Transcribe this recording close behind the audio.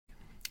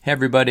Hey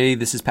everybody,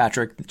 this is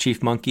Patrick, the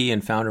Chief Monkey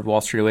and founder of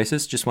Wall Street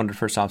Oasis. Just wanted to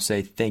first off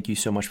say thank you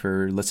so much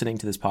for listening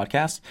to this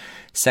podcast.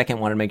 Second,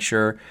 want to make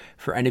sure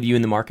for any of you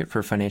in the market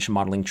for financial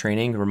modeling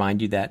training,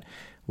 remind you that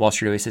Wall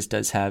Street Oasis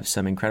does have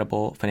some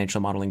incredible financial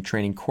modeling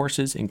training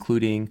courses,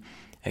 including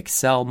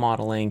Excel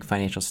modeling,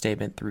 financial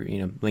statement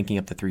through, linking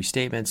up the three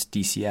statements,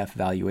 DCF,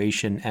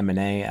 valuation,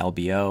 M&A,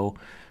 LBO,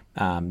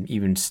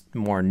 even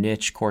more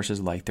niche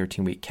courses like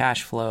 13-week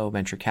cash flow,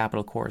 venture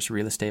capital course,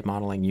 real estate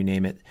modeling, you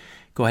name it.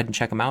 Go ahead and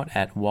check them out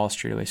at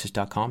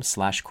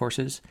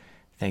wallstreetoasis.com/courses.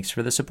 Thanks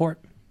for the support.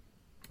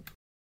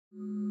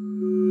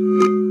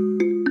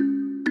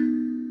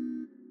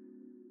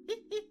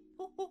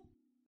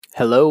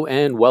 Hello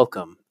and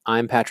welcome.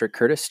 I'm Patrick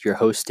Curtis, your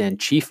host and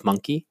Chief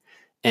Monkey,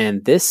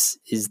 and this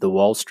is the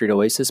Wall Street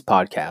Oasis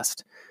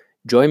podcast.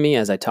 Join me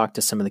as I talk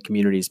to some of the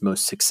community's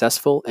most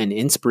successful and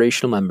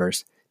inspirational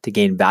members to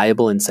gain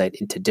valuable insight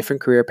into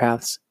different career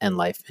paths and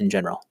life in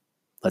general.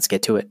 Let's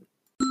get to it.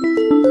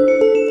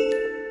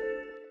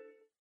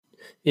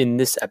 In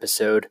this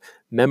episode,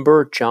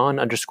 member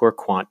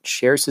John_Quant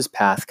shares his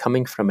path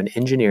coming from an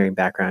engineering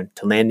background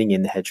to landing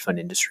in the hedge fund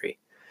industry.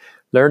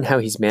 Learn how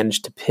he's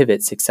managed to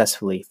pivot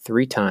successfully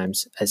 3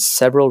 times as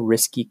several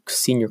risky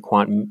senior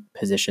quant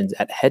positions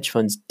at hedge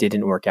funds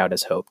didn't work out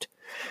as hoped.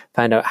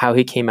 Find out how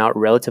he came out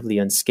relatively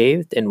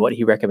unscathed and what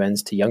he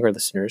recommends to younger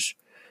listeners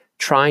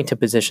trying to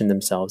position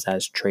themselves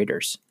as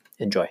traders.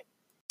 Enjoy.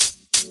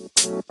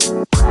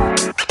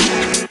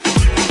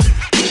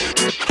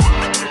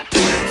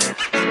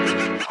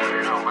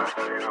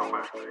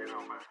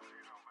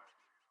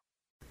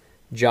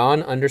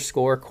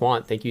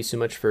 John_Quant, thank you so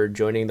much for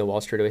joining the Wall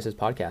Street Oasis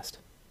podcast.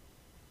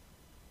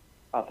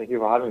 Thank you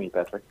for having me,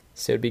 Patrick.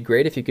 So it'd be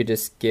great if you could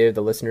just give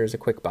the listeners a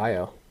quick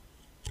bio.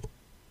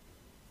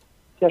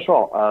 Yeah,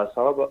 sure.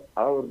 So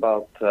I have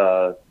about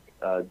a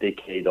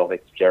decade of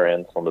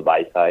experience on the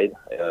buy side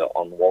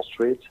on Wall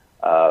Street.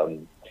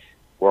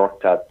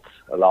 Worked at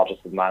a large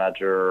asset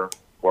manager,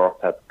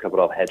 worked at a couple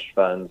of hedge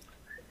funds,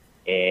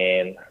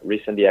 and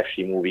recently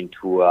actually moved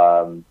into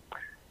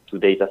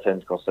data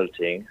science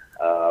consulting.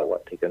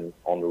 Was taken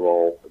on the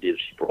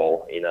leadership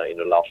role in a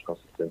large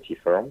consultancy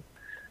firm.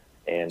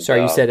 And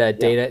sorry, you said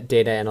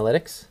data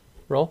analytics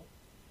role?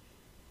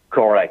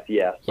 Correct.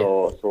 Yeah.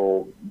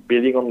 So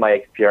building on my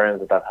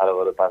experience that I've had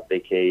over the past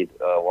decade,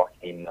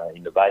 working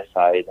in the buy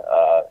side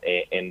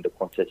and the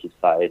quantitative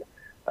side,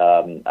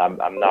 I'm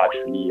now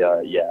actually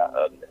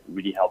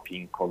really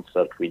helping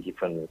consult with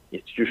different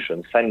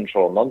institutions,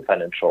 financial,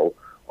 non-financial,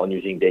 on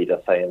using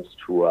data science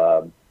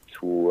to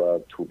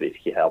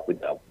basically help with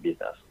their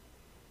business.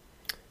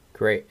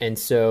 Great. And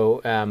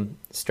so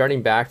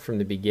starting back from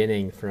the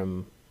beginning,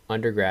 from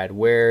undergrad,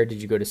 where did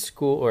you go to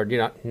school? Or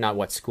not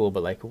what school,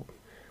 but like,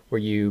 were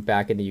you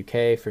back in the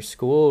UK for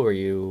school? Were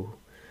you?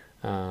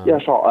 Yeah,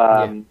 sure. So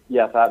I'm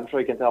sure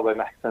you can tell by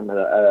my accent.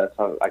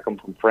 So I come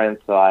from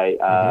France. So I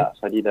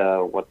did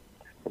what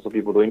most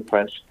people do in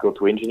France, go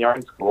to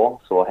engineering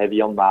school. So heavy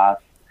on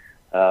math,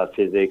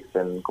 physics,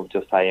 and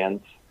computer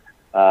science.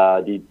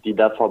 Did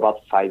that for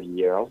about 5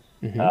 years.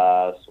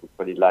 So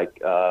I did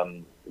like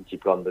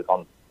Diplôme de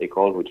Grande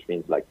École, which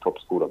means like top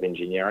school of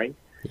engineering.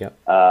 Yeah.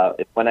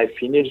 When I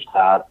finished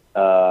that,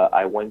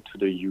 I went to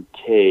the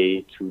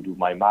UK to do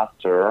my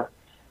master,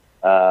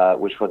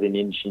 which was in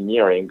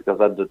engineering,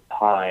 because at the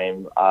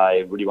time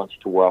I really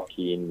wanted to work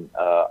in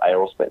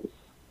aerospace.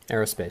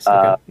 Aerospace,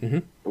 okay.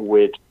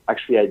 Which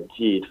actually I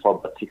did for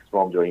about 6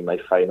 months during my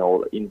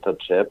final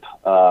internship.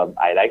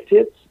 I liked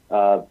it,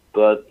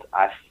 but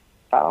I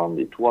found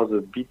it was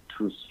a bit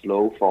too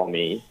slow for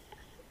me.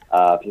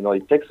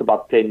 It takes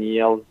about 10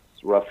 years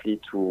roughly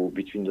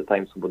between the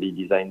time somebody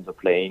designs a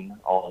plane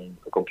on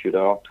a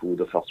computer to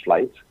the first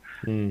flight.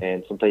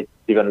 And sometimes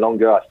even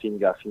longer. I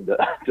think the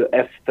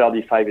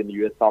F-35 in the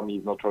U.S. Army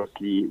is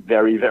notoriously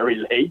very, very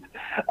late.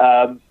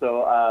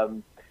 So I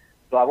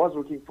was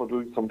looking for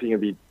doing something a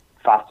bit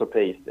faster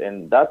paced,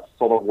 and that's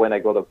sort of when I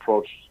got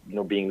approached,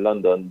 being in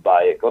London,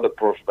 I got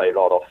approached by a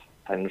lot of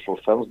financial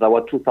firms. That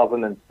was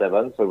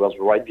 2007, so it was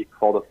right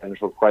before the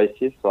financial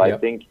crisis. So I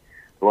think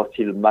there was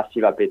still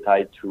massive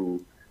appetite to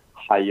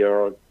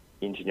hire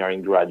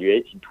engineering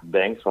graduates into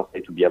banks. So I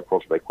had to be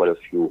approached by quite a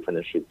few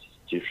financial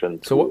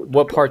institutions. So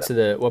what parts of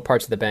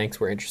the banks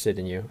were interested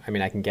in you? I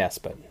mean, I can guess,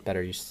 but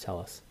better you should tell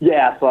us.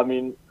 Yeah, so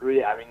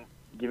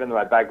given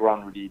my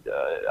background, really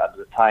at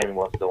the time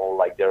was the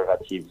whole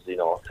derivatives,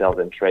 sales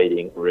and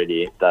trading,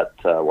 really that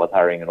was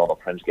hiring a lot of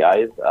French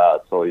guys.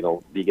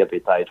 So big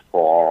appetite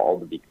for all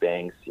the big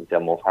banks in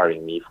terms of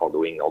hiring me for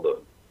doing all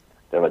the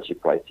derivative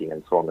pricing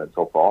and so on and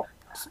so forth.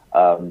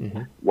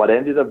 What I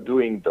ended up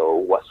doing though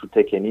was to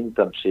take an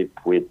internship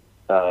with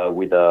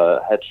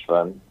a hedge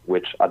fund,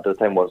 which at the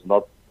time was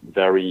not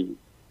very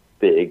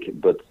big,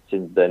 but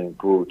since then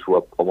grew to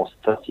almost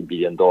 $30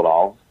 billion.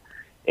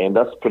 And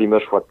that's pretty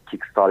much what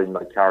kickstarted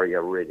my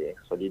career, really.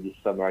 So I did this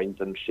summer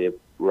internship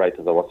right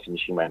as I was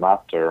finishing my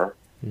master.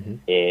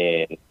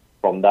 And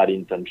from that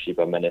internship,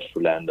 I managed to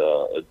land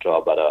a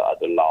job at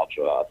a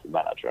larger asset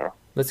manager.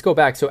 Let's go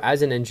back. So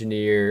as an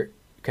engineer,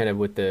 kind of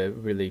with the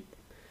really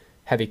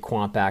heavy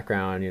quant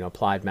background,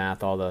 applied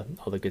math, all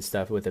the good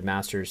stuff with a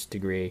master's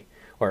degree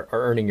or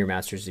earning your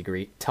master's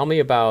degree. Tell me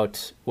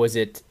about, was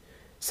it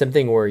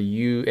something where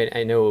and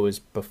I know it was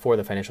before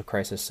the financial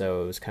crisis,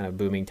 so it was kind of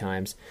booming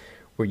times.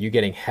 Were you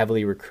getting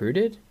heavily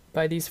recruited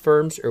by these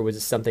firms, or was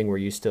it something where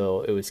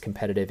it was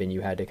competitive and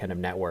you had to kind of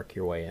network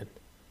your way in?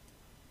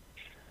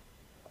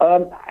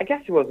 I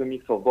guess it was a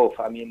mix of both.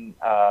 I mean,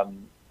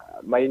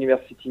 my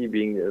university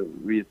being a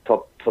really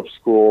top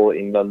school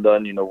in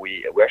London,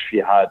 we actually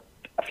had,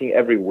 I think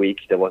every week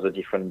there was a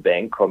different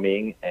bank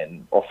coming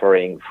and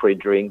offering free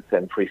drinks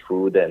and free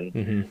food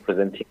and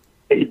presenting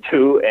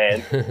too.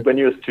 And when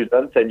you're a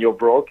student and you're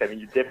broke, I mean,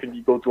 you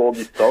definitely go to all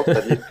these talks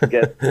at least to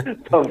get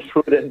some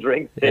food and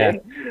drinks in.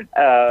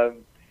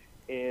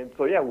 And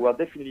so, yeah, we were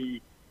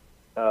definitely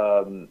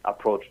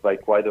approached by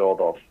quite a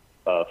lot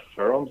of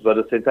firms, but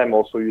at the same time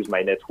also use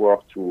my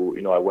network to,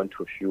 I went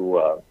to a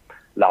few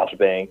large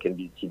bank and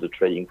visited the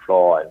trading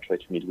floor and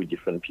tried to meet with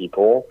different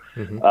people.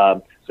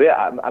 So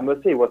yeah, I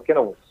must say it was kind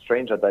of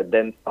strange that I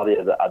then started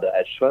at the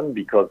hedge fund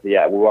because we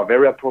were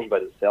very approached by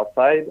the sell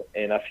side,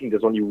 and I think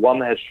there's only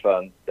one hedge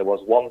fund. There was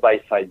one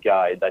buy side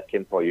guy that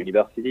came for a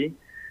university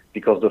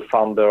because the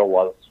founder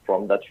was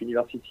from that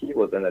university,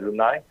 was an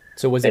alumni.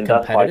 So was it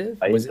competitive?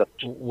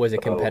 Was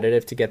it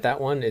competitive to get that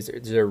one? Is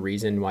there a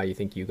reason why you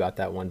think you got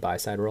that one buy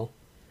side role?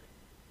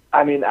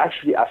 I mean,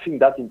 actually, I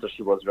think that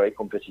internship was very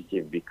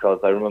competitive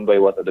because I remember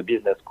it was at the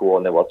business school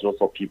and there was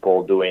lots of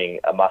people doing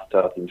a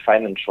master's in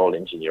financial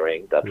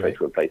engineering that tried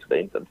to apply to the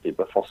internship.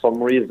 But for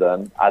some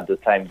reason, at the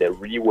time, they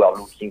really were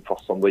looking for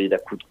somebody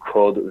that could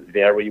code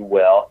very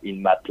well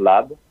in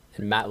MATLAB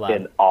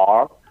and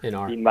R.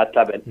 In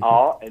MATLAB and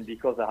R. And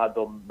because I had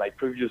done my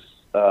previous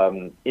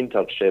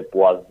internship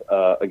was,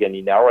 again,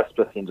 in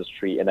aerospace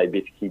industry, and I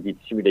basically did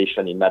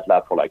simulation in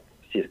MATLAB for like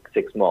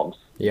 6 months.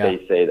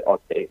 They said,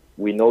 okay,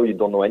 we know you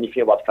don't know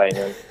anything about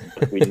finance,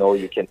 but we know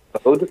you can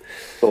code.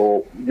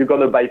 So you're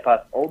going to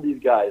bypass all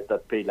these guys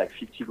that paid like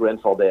 50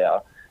 grand for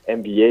their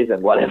MBAs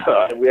and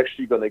whatever, and we're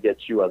actually going to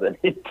get you as an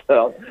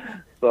intern.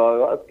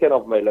 So that's kind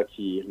of my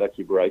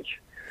lucky break.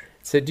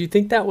 So do you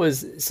think it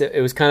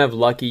was kind of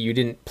lucky you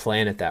didn't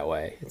plan it that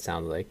way? It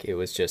sounds like it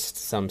was just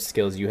some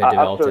skills you had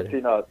developed.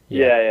 Absolutely not.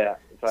 Yeah.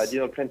 So I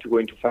didn't plan to go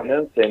into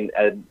finance, and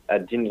I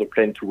didn't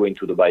plan to go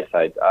into the buy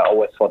side. I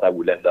always thought I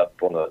would end up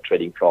on a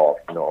trading floor,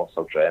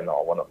 SocGen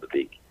or one of the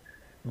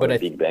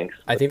big banks.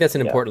 I think that's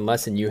an important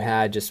lesson. You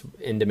had just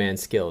in-demand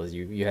skills.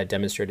 You had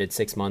demonstrated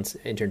 6 months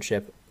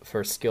internship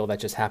for a skill that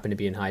just happened to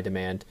be in high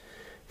demand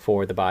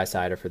for the buy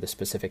side or for the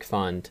specific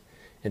fund.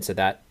 And so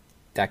that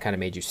kind of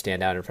made you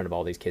stand out in front of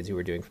all these kids who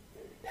were doing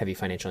heavy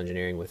financial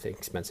engineering with an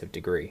expensive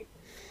degree.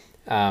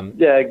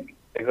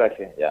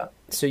 Exactly. Yeah.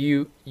 So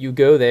you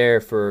go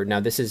there for, now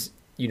this is,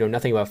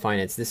 nothing about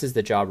finance. This is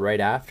the job right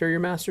after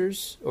your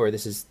master's, or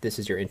this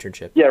is your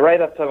internship? Yeah,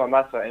 right after my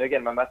master. And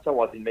again, my master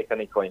was in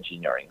mechanical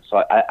engineering.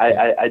 So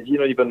I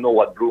didn't even know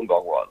what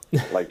Bloomberg was.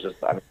 I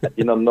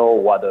didn't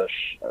know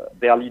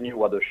barely knew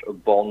what a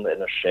bond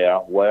and a share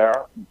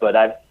were. But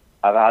I've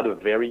had a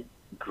very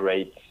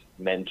great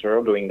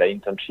mentor during the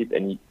internship,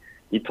 and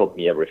he taught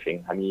me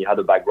everything. I mean, he had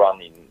a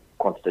background in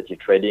quantitative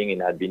trading and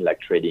had been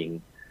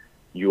trading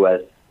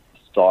U.S.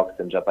 stocks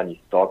and Japanese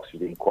stocks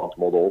using quant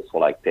models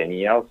for 10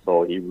 years.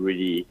 So he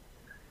really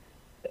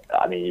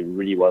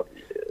was.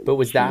 But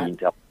was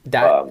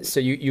so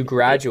you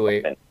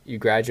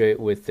graduate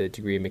with the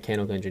degree in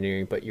mechanical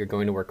engineering, but you're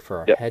going to work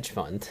for a hedge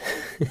fund.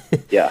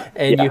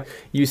 And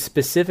you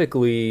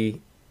specifically,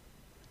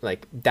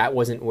 that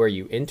wasn't where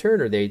you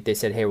interned, or they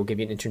said, hey, we'll give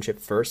you an internship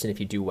first, and if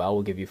you do well,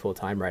 we'll give you full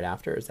time right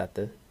after. Was that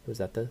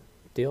the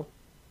deal?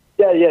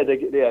 Yeah, they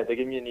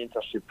gave me an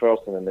internship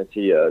first, and then they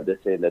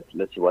say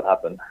let's see what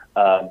happened.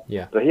 So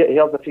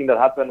here's the thing that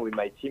happened with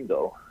my team,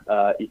 though.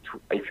 If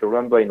you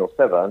remember, in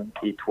 2007,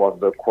 it was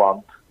the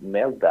quant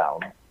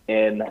meltdown,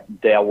 and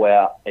they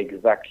were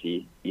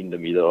exactly in the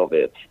middle of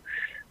it.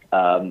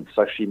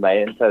 So actually, my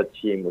entire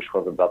team, which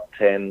was about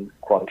 10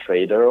 quant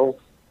traders,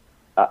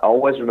 I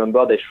always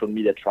remember they showed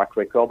me the track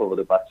record over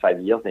the past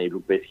 5 years, and it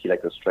looked basically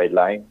like a straight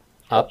line.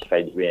 Up,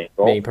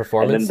 meaning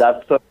performance. And then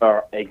that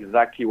summer,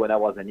 exactly when I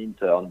was an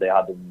intern, they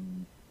had a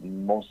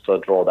monster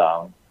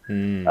drawdown.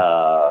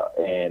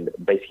 And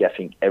basically, I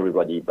think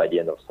everybody by the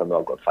end of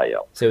summer got fired.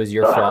 So it was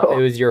your fault.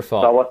 It was your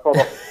fault. That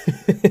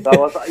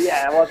was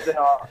I was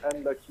their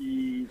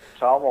unlucky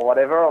charm or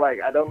whatever.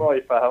 I don't know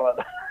if I have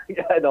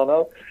I don't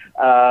know.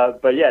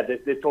 But yeah,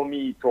 they told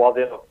me towards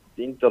the end of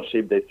the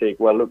internship, they say,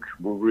 well, look,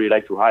 we really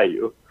like to hire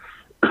you,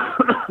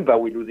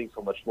 but we're losing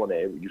so much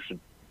money. You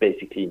should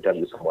basically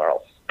interview somewhere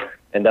else.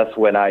 And that's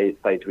when I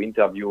started to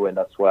interview, and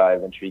that's where I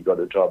eventually got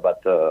a job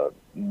at a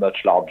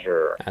much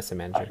larger asset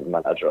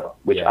manager,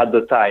 which at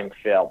the time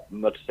felt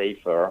much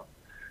safer.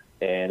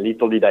 And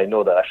little did I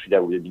know that actually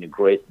that would have been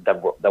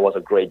that was a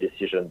great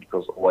decision,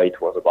 because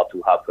it was about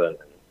to happen.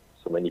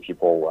 So many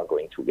people were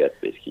going to get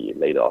basically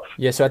laid off.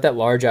 Yeah, so at that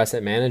large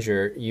asset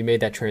manager, you made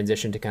that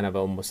transition to kind of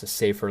almost a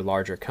safer,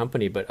 larger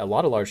company, but a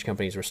lot of large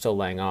companies were still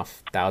laying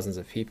off thousands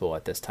of people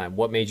at this time.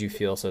 What made you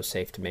feel so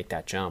safe to make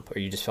that jump? Or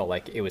you just felt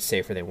like it was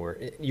safer than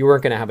you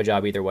weren't going to have a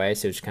job either way,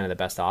 so it was kind of the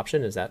best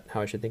option? Is that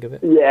how I should think of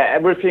it? Yeah,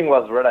 everything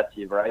was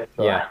relative, right?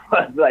 So yeah.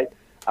 I was like,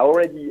 I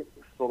already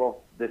sort of,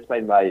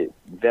 despite my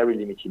very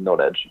limited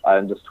knowledge, I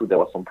understood there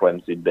were some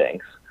problems with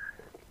banks.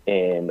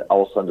 And I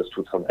also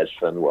understood some hedge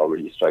funds were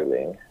really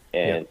struggling.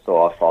 And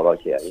so I thought,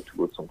 okay, I need to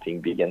build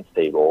something big and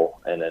stable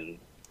and then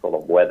sort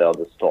of weather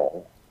the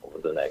storm over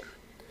the next.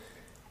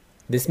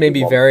 This may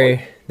be very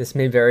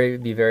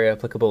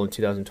applicable in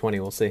 2020.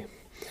 We'll see.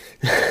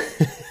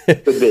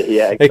 Could be,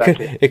 yeah,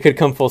 exactly. It could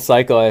come full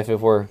cycle if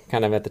we're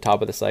kind of at the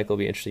top of the cycle. It'll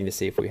be interesting to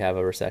see if we have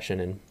a recession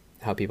and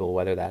how people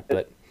weather that.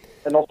 But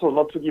and also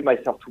not to give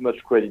myself too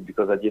much credit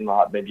because I didn't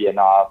have maybe an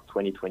hour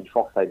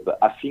 2024 side, but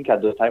I think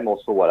at the time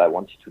also what I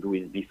wanted to do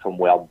is be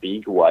somewhere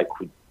big where I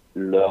could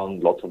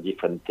learn lots of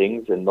different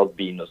things and not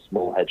be in a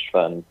small hedge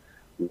fund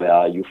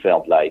where you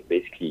felt like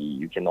basically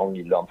you can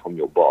only learn from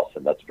your boss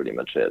and that's pretty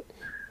much it.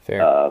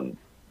 Fair.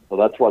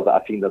 So I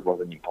think that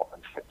was an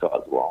important factor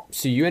as well.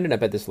 So you ended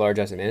up at this large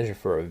asset manager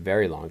for a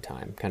very long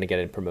time, kind of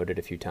getting promoted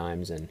a few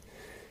times. And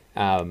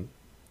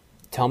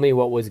tell me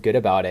what was good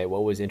about it.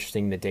 What was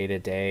interesting the day to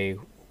day?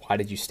 Why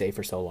did you stay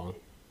for so long?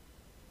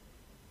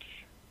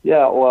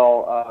 Yeah,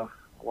 well,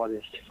 what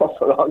is for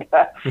so long?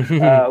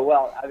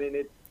 Well, I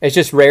mean, it's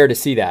just rare to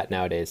see that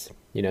nowadays,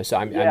 you know. So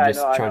I'm just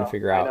trying to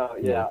figure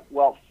out. Yeah.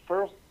 Well,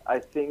 first, I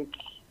think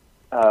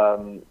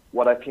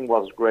what I think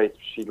was great,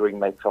 especially during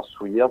my first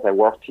 2 years, I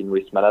worked in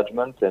risk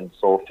management, and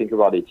so think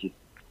about it. It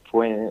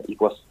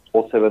was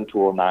 2007 to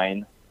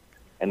 2009,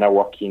 and I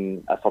worked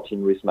in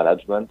risk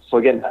management. So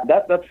again,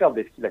 that felt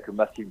basically like a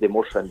massive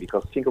demotion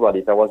because think about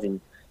it. I was in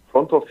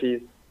front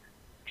office,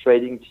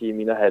 trading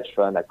team in a hedge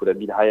fund. I could have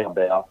been hired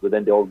there, but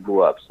then they all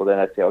blew up. So then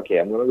I say, okay,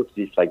 I'm going to go to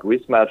this like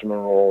risk management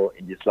role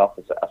in this large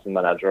asset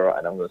manager,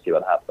 and I'm going to see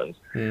what happens.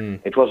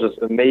 It was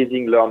just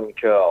amazing learning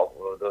curve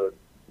over the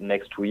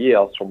next 2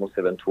 years, from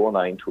 2007 to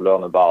 2009, to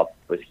learn about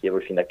basically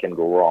everything that can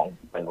go wrong,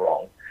 went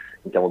wrong,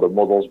 in terms of the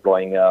models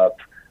blowing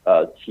up,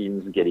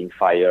 teams getting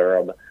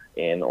fired,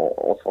 and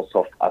all sorts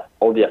of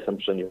all the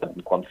assumptions you had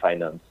in quant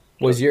finance.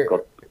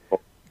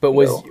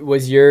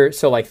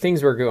 So like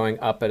things were going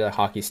up at a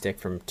hockey stick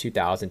from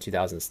 2000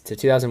 to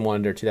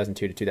 2001 or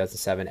 2002 to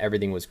 2007.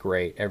 Everything was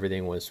great.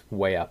 Everything was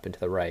way up and to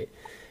the right.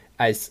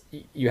 As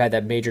you had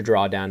that major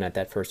drawdown at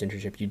that first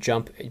internship,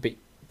 but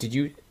did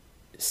you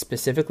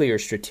specifically or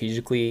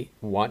strategically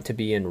want to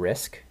be in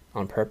risk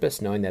on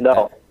purpose, knowing that?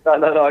 No.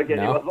 Again,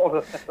 no? It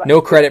was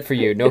no credit for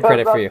you. No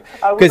credit for you.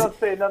 I would not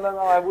say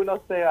I would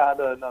not say I had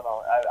a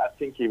no. I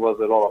think it was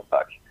a lot of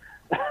luck.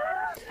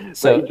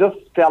 So it just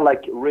felt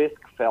like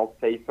risk felt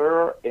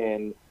safer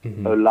and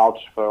a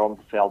large firm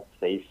felt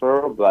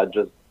safer, but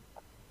just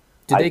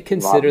did they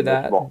consider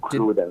that more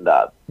clue than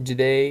that? Do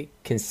they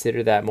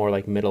consider that more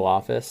like middle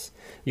office?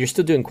 You're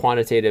still doing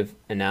quantitative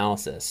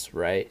analysis,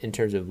 right? In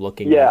terms of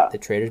looking at the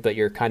traders, but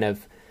you're kind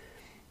of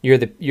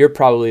you're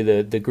probably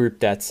the group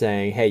that's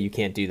saying, hey, you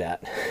can't do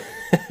that,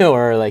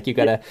 or like you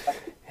gotta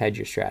hedge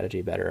your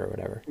strategy better or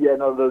whatever. Yeah,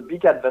 no, the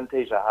big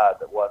advantage I had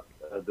was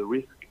the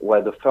risk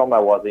where the firm I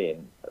was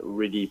in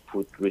really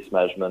put risk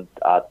management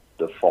at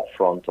the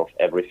forefront of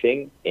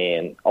everything.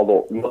 And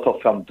although lots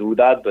of firms do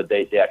that, but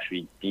they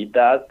actually did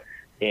that.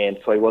 And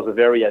so it was a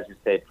very, as you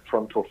said,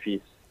 front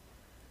office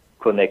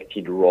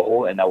connected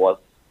role. And I was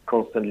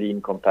constantly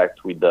in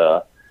contact with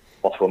the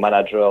portfolio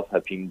managers,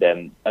 helping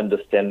them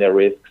understand their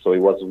risk. So it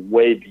was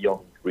way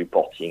beyond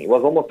reporting. It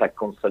was almost like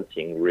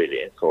consulting,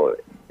 really. So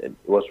it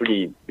was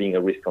really being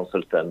a risk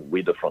consultant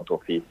with the front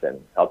office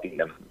and helping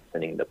them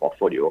understanding the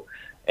portfolio.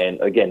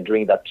 And again,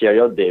 during that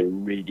period, they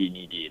really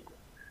needed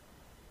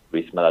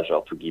risk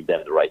manager to give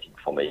them the right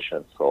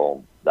information.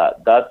 So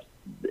that's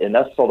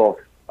sort of,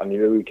 I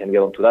mean, maybe we can get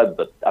onto that,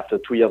 but after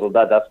 2 years of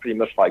that, that's pretty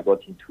much how I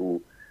got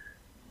into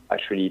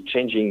actually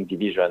changing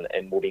division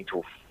and moving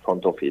to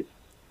front office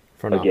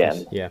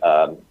again.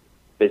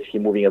 Basically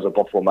moving as a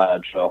portfolio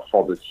manager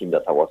for the team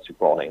that I was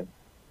supporting.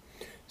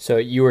 So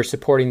you were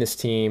supporting this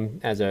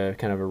team as a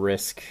kind of a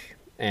risk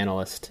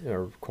analyst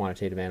or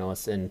quantitative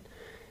analyst, and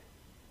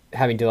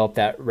having developed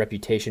that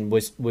reputation,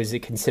 was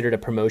it considered a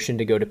promotion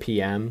to go to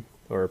PM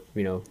or,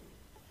 you know,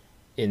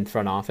 in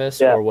front office,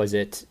 or was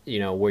it, you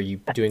know, were you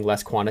doing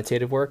less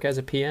quantitative work as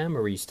a PM,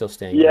 or were you still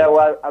staying? Yeah,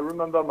 well, I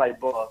remember my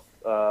boss,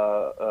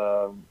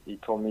 he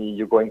told me,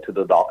 you're going to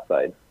the dark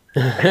side.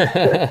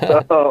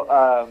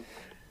 So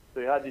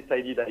he had this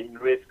idea that in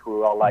risk we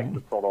were like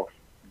the sort of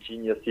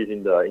geniuses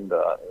in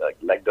the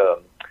like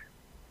the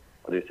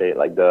what do you say,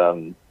 like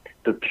the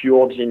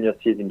pure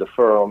geniuses in the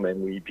firm,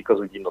 and because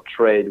we did not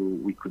trade,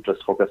 we could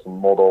just focus on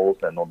models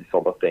and all these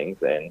sort of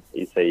things. And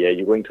he said, yeah,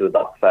 you're going to the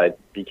dark side.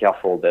 Be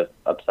careful, there's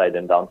upside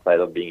and downside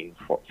of being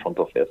in front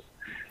office.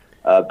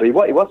 But it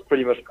was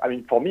pretty much, I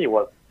mean, for me,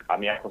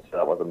 I consider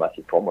that was a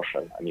massive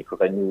promotion. I mean, because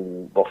I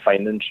knew both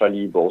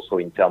financially, but also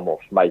in terms of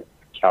my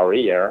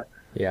career,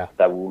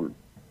 that would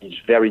is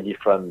very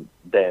different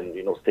than,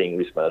 staying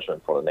risk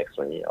management for the next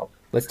 20 years.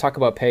 Let's talk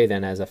about pay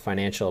then as a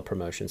financial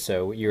promotion.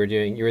 So you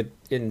were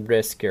in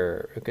risk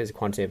or as a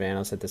quantitative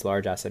analyst at this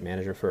large asset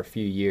manager for a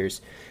few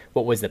years.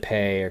 What was the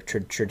pay or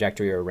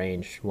trajectory or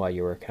range while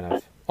you were kind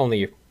of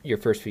only your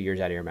first few years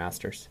out of your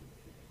master's?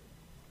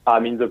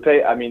 The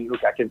pay,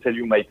 look, I can tell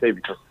you my pay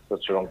because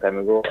it's such a long time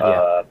ago.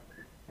 Yeah.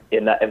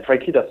 And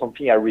frankly, that's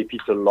something I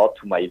repeat a lot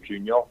to my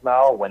juniors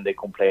now when they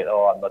complain,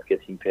 I'm not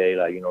getting paid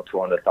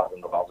 $200,000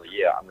 a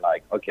year. I'm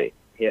like, okay,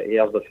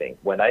 here's the thing.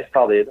 When I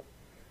started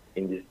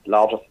in this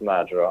largest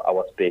manager, I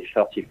was paid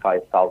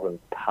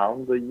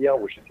 £35,000 a year,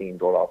 which I think in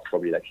dollars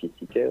probably like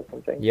 50K or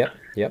something. Yep.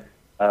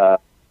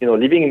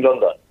 Living in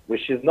London,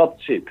 which is not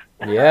cheap.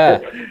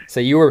 Yeah. So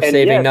you were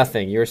saving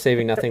nothing. You were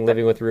saving nothing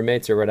living with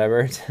roommates or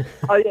whatever.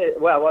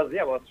 Well,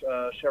 I was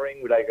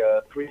sharing with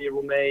 3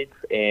 roommates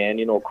and,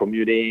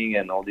 commuting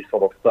and all this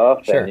sort of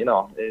stuff. Sure.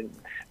 And,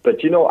 but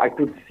I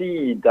could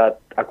see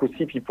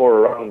people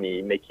around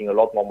me making a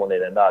lot more money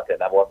than that.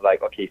 And I was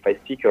like, okay, if I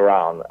stick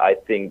around, I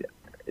think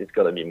it's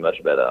going to be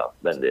much better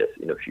than this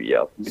in a few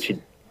years, which it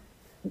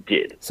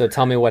did. So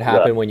tell me what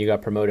happened when you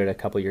got promoted a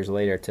couple years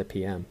later to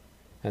PM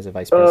as a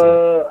vice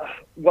president.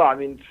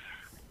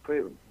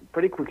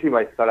 Pretty quickly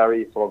my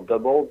salary sort of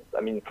doubled.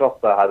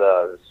 First I had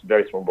a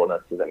very small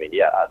bonuses. I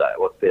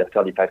was paid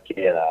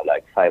 35K and I had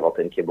like 5 or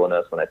 10K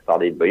bonus when I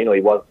started. But,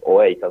 it was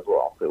 08 as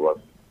well. So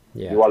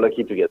you are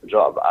lucky to get a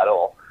job at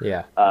all.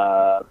 Yeah.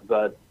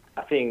 But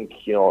I think,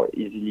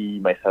 easily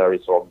my salary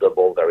sort of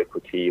doubled very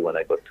quickly when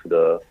I got to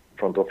the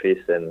front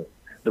office, and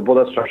the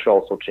bonus structure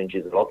also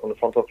changes a lot on the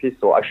front office.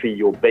 So actually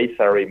your base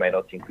salary might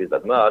not increase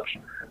that much,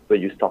 but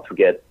you start to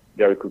get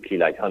very quickly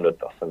like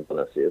 100%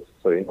 bonuses.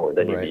 So,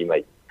 then you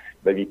might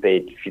maybe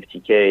paid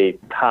 50K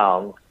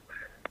pounds,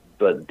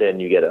 but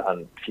then you get a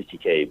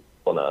 150K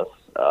bonus.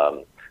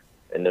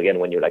 And again,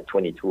 when you're like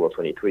 22 or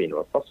 23, it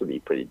starts to be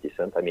pretty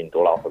decent.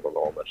 Dollars, I don't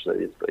know how much that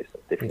is, but it's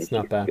definitely. It's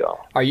not bad.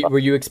 Were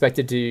you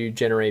expected to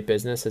generate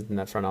business in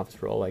that front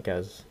office role, like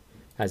as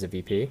a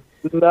VP?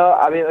 No,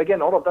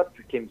 again, all of that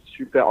came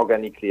super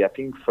organically. I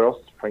think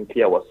first,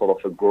 frankly, I was sort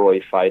of a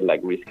glorified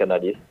like risk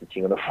analyst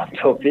sitting in the front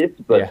office.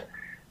 But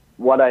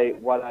what I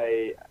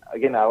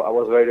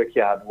was very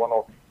lucky. I had one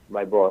of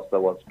my boss that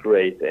was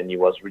great, and he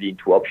was really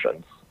into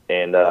options.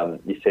 And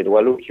he said,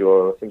 well, look,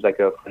 you seems like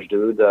a French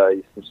dude.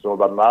 He seems to know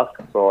about math.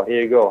 So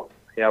here you go.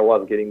 Here I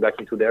was getting back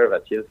into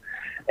derivatives.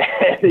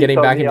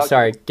 Getting back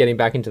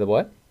into the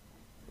what?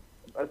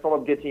 I sort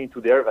of getting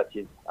into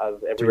derivatives as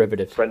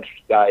every French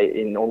guy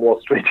in on Wall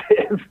Street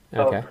is.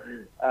 So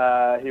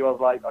he was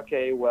like,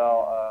 okay,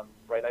 well,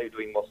 right now you're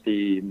doing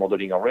mostly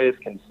modeling on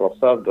risk and sort of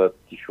stuff, but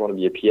if you want to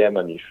be a PM,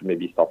 and you should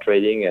maybe start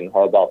trading, and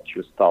how about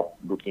you start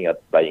looking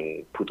at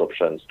buying put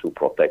options to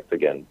protect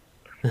against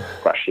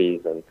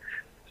crashes? And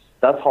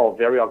that's how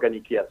very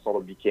organically I sort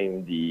of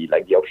became the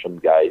option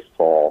guy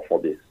for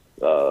this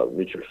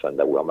mutual fund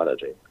that we are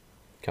managing.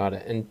 Got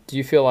it. And do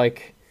you feel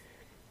like,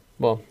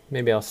 well,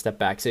 maybe I'll step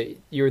back. So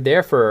you were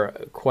there for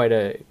quite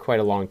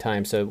a long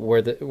time. So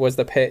was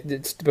the pay,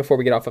 before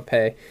we get off of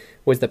pay,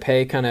 was the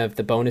pay kind of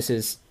the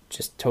bonuses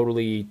just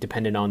totally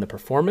dependent on the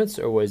performance,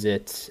 or was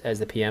it as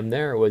the PM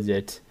there, or was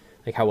it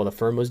like how well the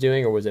firm was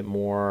doing, or was it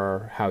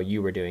more how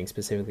you were doing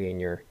specifically in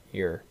your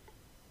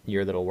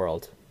little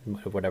world,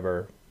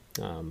 whatever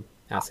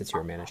assets you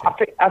were managing? I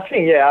think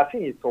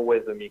it's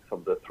always a mix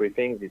of the three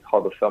things. It's how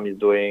the firm is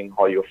doing,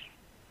 how your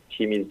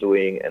team is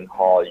doing, and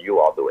how you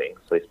are doing.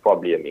 So it's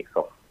probably a mix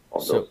of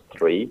those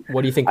three.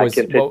 What do you think was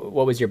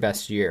what was your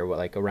best year? What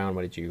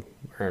did you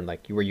earn?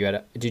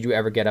 Did you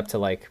ever get up to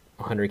like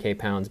 100K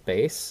pounds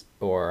base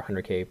or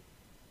 100K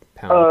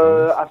pounds?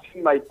 I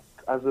think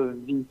as a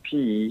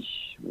VP,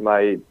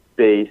 my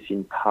base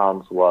in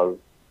pounds was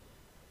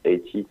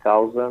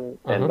 80,000,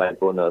 and my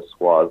bonus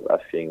was, I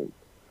think,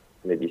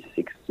 maybe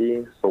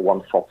 60, so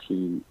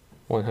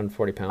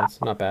 140 pounds,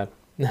 not bad.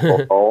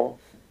 So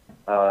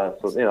dollars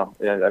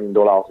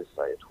is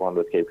like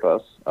 200K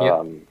plus,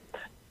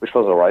 which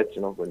was all right,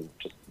 when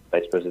just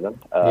vice president.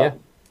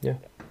 Yeah.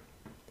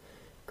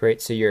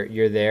 Great. So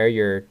you're there.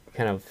 You're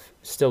kind of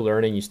still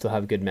learning. You still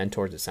have good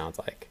mentors, it sounds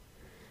like.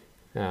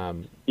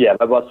 My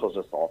boss was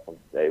just awesome.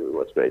 It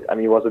was great.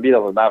 He was a bit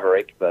of a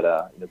maverick, but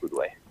in a good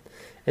way.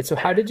 And so,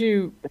 how did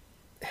you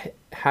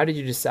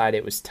decide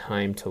it was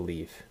time to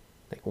leave?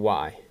 Like,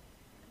 why?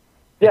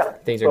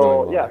 Things are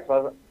going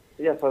well.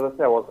 So as I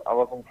said, I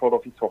was on front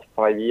office for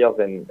 5 years,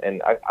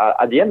 and I,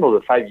 at the end of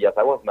the 5 years,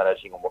 I was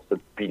managing almost $1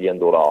 billion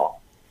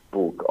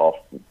book of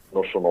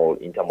notional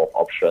in terms of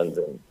options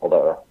and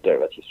other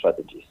derivative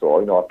strategies. So,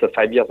 after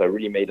 5 years, I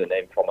really made a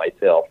name for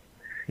myself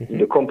in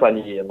the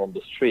company and on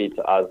the street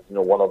as,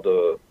 one of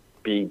the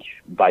big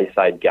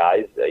buy-side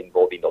guys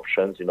involved in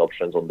options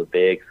on the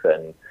VIX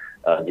and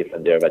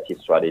different derivative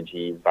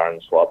strategies,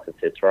 variance swaps,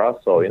 etc.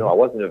 So, I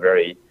was in a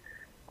very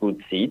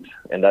good seat,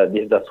 and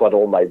that's what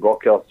all my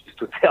brokers used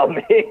to tell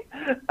me.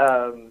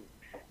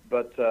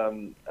 But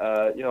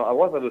I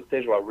was at a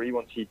stage where I really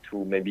wanted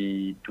to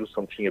maybe do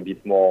something a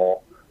bit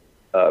more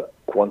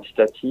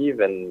quantitative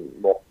and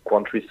more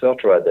quant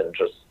research rather than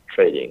just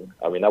trading.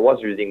 I mean, I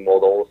was using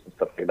models and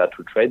stuff like that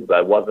to trade, but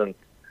I wasn't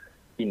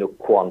in a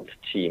quant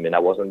team, and I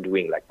wasn't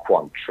doing like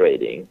quant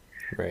trading.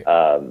 Right.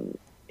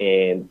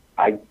 And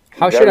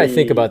how should I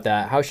think about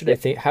that? How should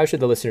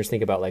the listeners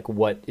think about like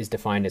what is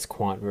defined as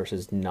quant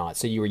versus not?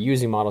 So you were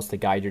using models to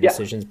guide your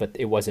decisions, but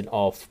it wasn't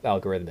all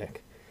algorithmic.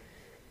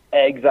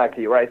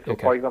 Exactly, right. So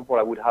Okay. for example,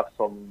 I would have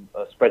some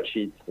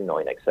spreadsheets,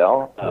 in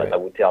Excel that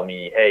would tell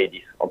me, hey,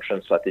 this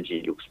option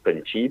strategy looks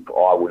pretty cheap,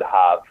 or I would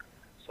have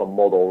some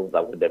models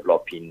that would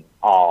develop in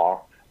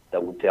R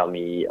that would tell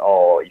me,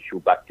 oh, if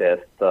you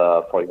backtest,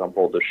 for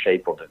example, the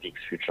shape of the VIX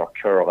future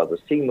curve as a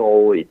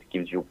signal, it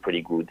gives you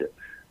pretty good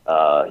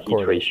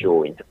hit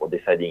ratio in terms of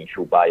deciding if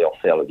you buy or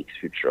sell a VIX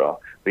future.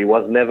 But it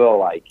was never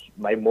like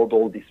my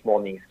model this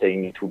morning is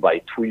telling me to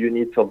buy 2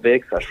 units of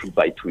VIX, I should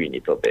buy 2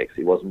 units of VIX.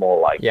 It was more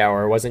like... Yeah,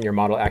 or wasn't your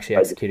model actually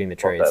executing the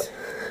trades?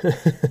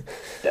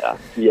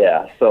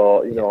 Yeah.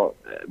 So,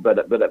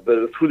 but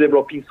through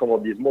developing some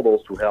of these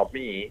models to help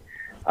me,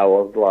 I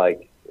was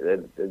like,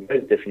 there's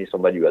definitely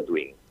somebody who are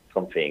doing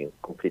something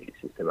completely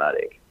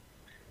systematic.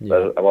 Yeah.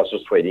 But I was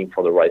just waiting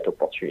for the right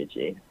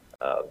opportunity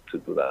to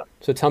do that.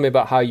 So tell me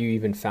about how you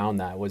even found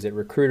that. Was it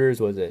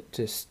recruiters? Was it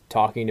just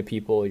talking to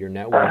people, your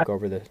network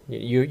over the...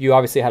 You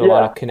obviously had a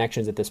lot of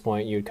connections at this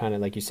point. You kind of,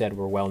 like you said,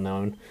 were well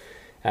known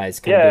as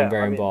kind of being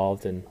very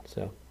involved. And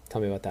so tell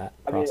me about that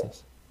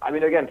process. I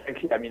mean, again,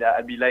 frankly,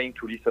 I'd be lying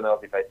to listeners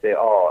if I say,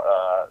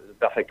 the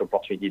perfect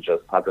opportunity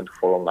just happened to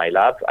fall on my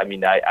lap. I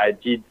mean, I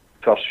did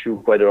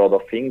pursue quite a lot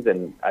of things,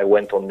 and I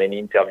went on many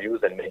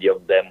interviews, and many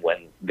of them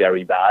went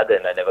very bad,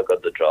 and I never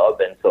got the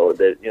job. And so,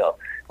 it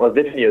was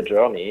definitely a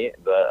journey,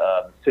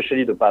 but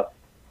especially the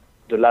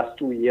last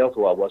 2 years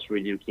where I was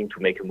really looking to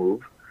make a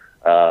move.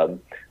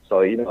 So,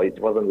 it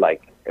wasn't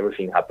like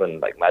everything happened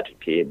like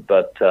magically.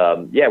 But,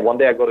 one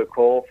day I got a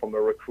call from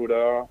a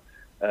recruiter.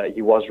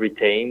 He was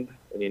retained.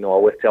 And, I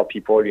always tell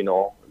people,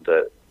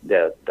 obviously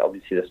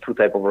there's 2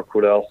 types of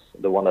recruiters,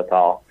 the one that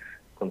are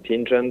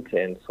contingent,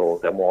 and so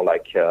they're more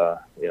like, what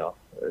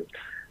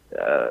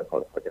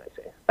can I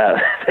say?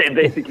 They're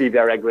basically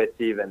very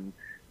aggressive, and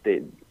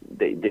they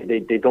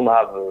don't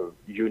have a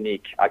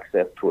unique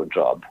access to a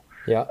job.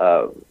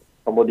 Yeah.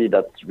 Somebody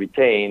that's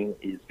retained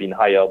is being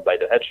hired by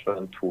the hedge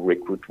fund to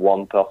recruit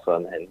one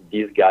person, and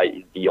this guy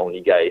is the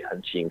only guy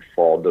hunting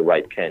for the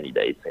right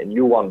candidates. And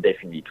you want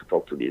definitely to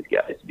talk to these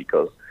guys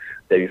because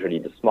they're usually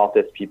the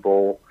smartest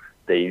people.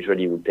 They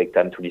usually will take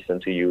time to listen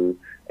to you,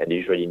 and they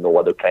usually know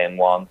what the client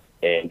wants.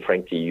 And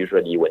frankly,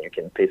 usually when you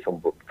can pay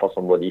for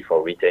somebody for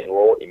a retained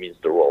role, it means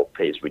the role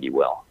pays really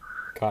well.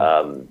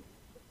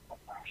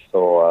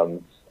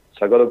 So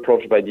I got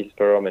approached by this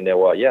firm, and they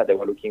were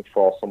looking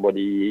for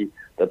somebody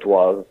that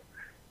was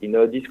in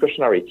a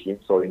discretionary team,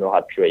 so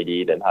had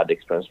traded and had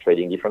experience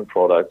trading different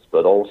products,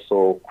 but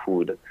also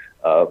could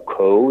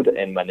code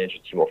and manage a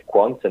team of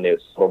quants, and they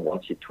sort of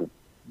wanted to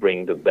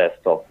bring the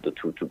best of the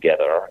two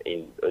together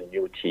in a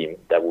new team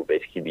that would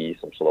basically be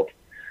some sort of,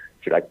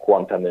 if you like,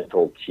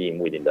 quantamental team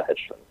within the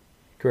hedge fund.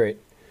 Great.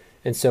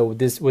 And so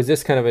was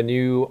this kind of a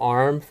new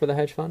arm for the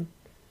hedge fund?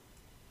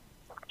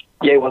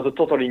 Yeah, it was a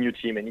totally new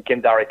team, and it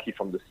came directly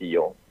from the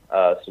CEO.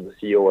 So the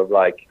CEO was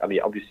like,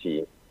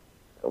 obviously,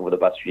 over the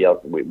past few years,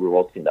 we've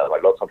all seen that,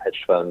 like lots of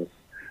hedge funds,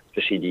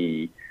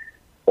 especially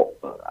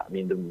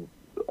the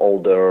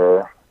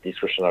older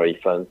discretionary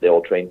funds, they're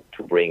all trying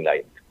to bring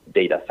like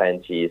data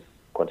scientists,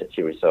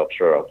 quantitative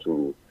researcher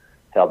to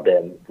help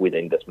them with the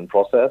investment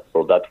process.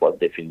 So that was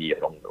definitely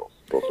along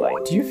those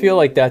lines. Do you feel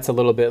like that's a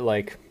little bit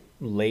like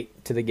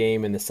late to the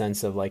game in the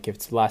sense of like if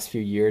it's the last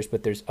few years,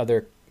 but there's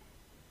other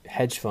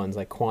hedge funds,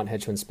 like quant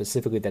hedge funds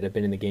specifically, that have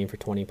been in the game for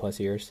 20 plus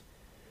years?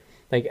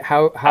 Like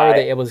how are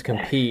they able to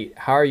compete?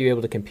 How are you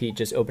able to compete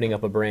just opening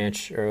up a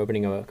branch or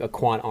opening a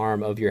quant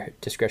arm of your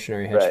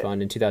discretionary hedge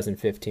fund in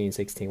 2015,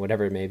 16,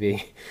 whatever it may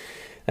be?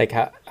 Like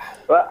how?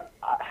 Well,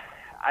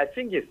 I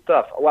think it's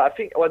tough. Well,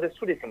 there's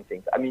 2 different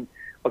things. I mean,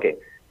 okay,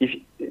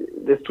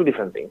 there's 2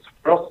 different things.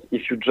 First,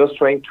 if you're just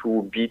trying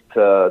to beat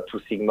Two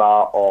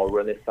Sigma or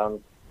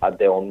Renaissance at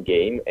their own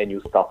game and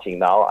you're starting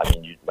now,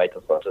 you might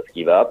as well just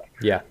give up.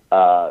 Yeah.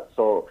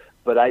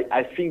 But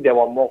I think they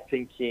were more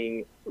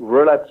thinking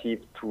relative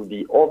to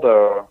the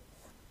other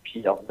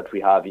peers that we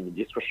have in the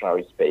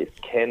discretionary space.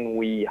 Can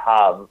we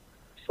have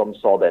some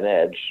sort of an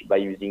edge by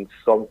using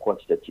some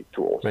quantitative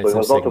tools? Right, so it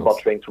was signals. not about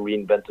trying to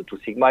reinvent the Two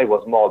Sigma. It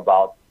was more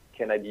about,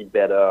 can I be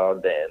better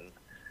than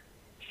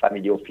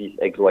family office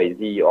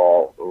XYZ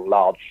or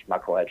large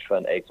macro hedge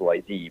fund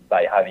XYZ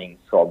by having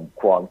some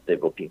quants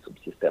developing some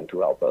system to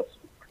help us?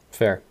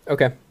 Fair.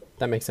 Okay.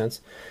 That makes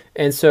sense.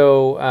 And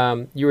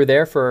so you were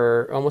there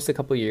for almost a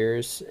couple of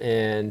years,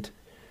 and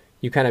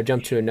you kind of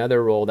jumped to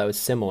another role that was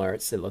similar,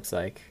 it looks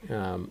like.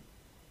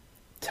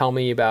 Tell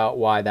me about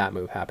why that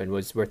move happened.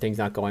 Were things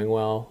not going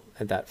well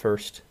at that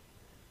first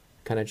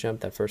kind of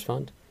jump, that first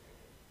fund?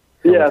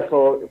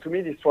 So to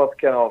me, this was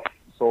kind of,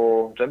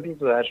 so jumping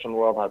to the hedge fund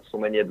world had so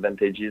many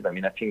advantages.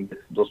 I think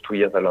those 2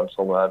 years I learned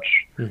so much.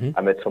 Mm-hmm.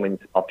 I met so many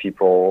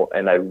people,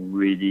 and I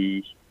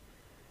really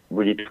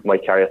really took my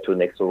career to the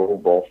next level,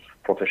 both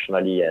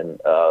professionally and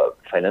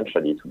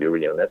financially, to be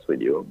really honest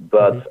with you.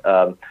 But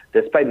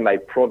despite my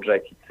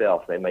project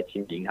itself and my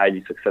team being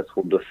highly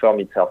successful, the firm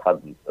itself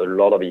had a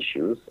lot of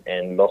issues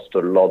and lost a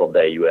lot of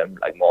the AUM,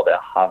 like more than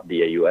half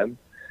the AUM.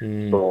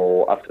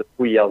 So after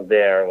 2 years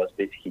there, it was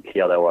basically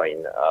clear that we're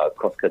in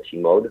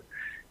cost-cutting mode.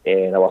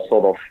 And I was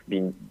sort of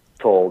being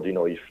told,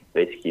 you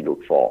basically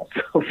look for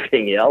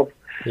something else.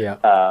 Yeah.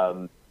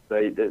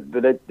 But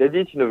they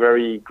did in a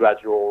very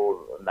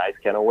gradual, nice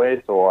kind of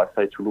way. So I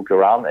started to look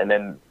around. And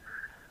then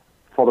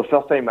for the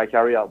first time in my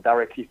career,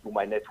 directly through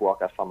my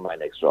network, I found my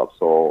next job.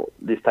 So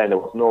this time there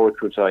was no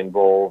recruiter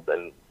involved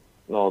and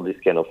no this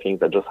kind of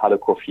things. I just had a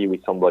coffee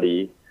with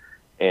somebody.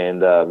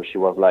 And she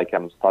was like,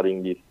 I'm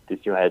starting this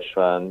new hedge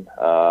fund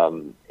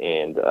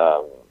and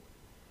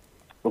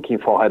looking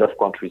for head of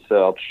quant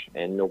research.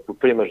 And we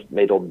pretty much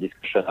made all the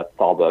discussion at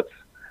Starbucks.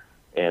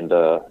 And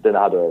then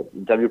I had an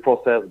interview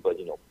process, but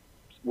it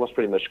was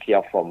pretty much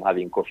clear from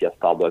having coffee at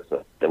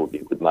Starbucks that would be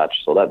a good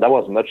match. So that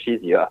was much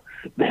easier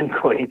than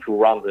going through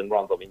rounds and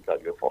rounds of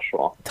interview for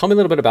sure. Tell me a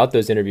little bit about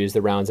those interviews,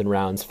 the rounds and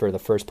rounds for the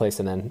first place,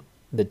 and then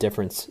the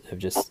difference of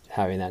just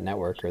having that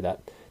network or that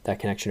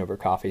connection over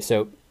coffee.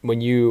 So when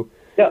you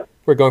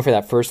were going for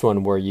that first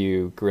one, were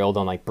you grilled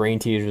on like brain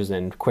teasers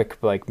and quick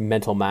like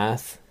mental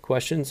math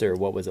questions, or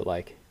what was it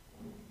like?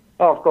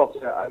 Oh, of course.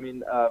 Yeah. I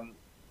mean, I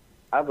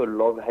have a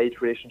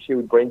love-hate relationship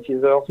with brain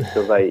teasers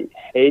because I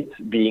hate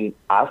being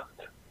asked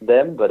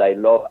them, but I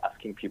love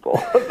asking people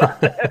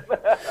about them.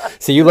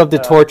 So you love to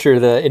torture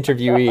the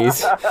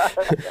interviewees,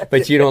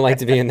 but you don't like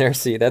to be in their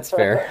seat. That's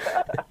fair.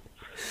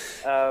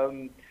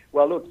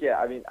 Well, look, yeah,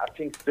 I mean, I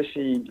think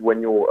especially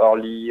when you're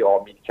early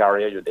or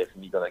mid-career, you're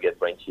definitely going to get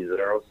brain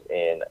teasers.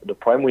 And the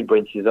problem with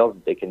brain teasers,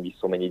 they can be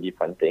so many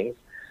different things.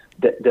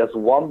 There's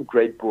one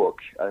great book,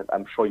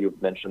 I'm sure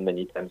you've mentioned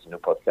many times in your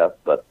podcast,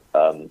 but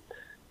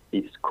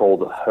it's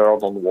called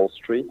Herd on Wall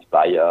Street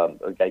by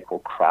a guy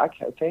called Crack,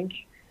 I think.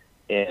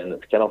 And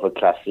it's kind of a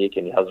classic,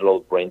 and it has a lot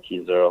of brain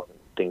teasers and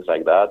things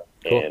like that.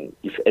 Cool. And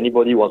if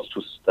anybody wants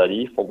to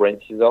study for brain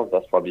teasers,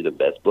 that's probably the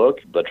best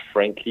book. But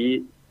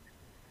frankly,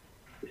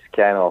 it's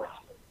kind of,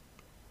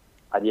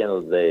 at the end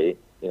of the day,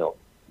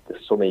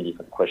 there's so many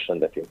different questions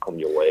that can come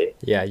your way.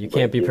 Yeah, you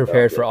can't be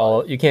prepared for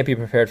all. You can't be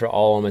prepared for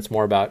all of them. It's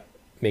more about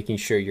making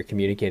sure you're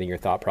communicating your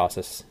thought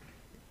process,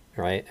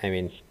 right? I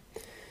mean,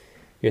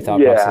 your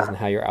thought process and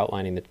how you're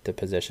outlining the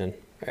position.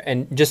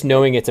 And just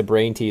knowing it's a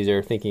brain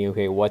teaser, thinking,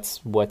 okay, what's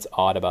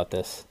odd about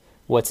this?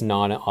 What's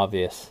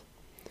non-obvious?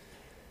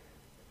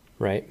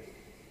 Right?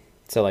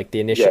 So like the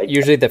initial,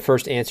 usually the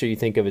first answer you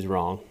think of is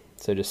wrong.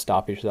 So just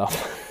stop yourself.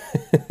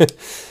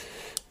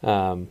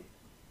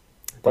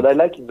 What I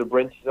like is the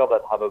brain teaser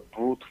that have a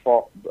brute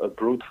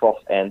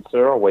force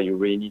answer where you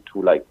really need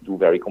to like do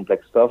very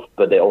complex stuff,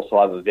 but they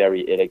also have a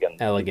very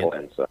elegant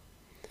answer.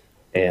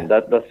 And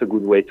that's a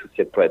good way to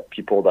separate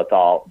people that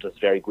are just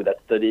very good at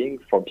studying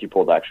from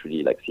people that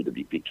actually like see the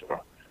big picture.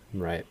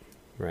 Right.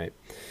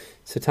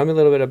 So tell me a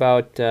little bit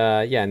about,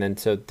 and then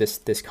so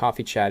this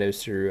coffee chat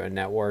is through a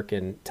network,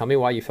 and tell me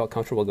why you felt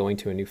comfortable going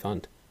to a new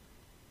fund.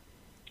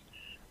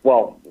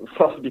 Well,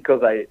 first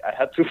because I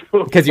had to.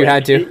 Because you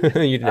had to.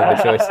 You didn't have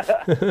a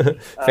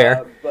choice.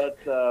 Fair. But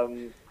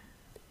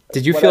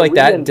did you feel like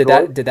that?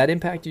 Did that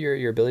impact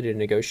your ability to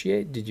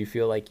negotiate? Did you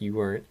feel like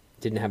you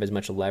didn't have as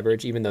much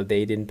leverage, even though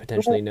they didn't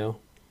potentially know?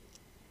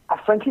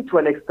 Frankly, to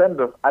an extent,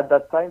 but at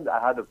that time,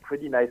 I had a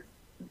pretty nice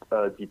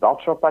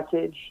departure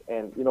package.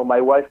 And, my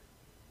wife,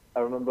 I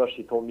remember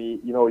she told me,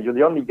 you're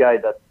the only guy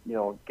that,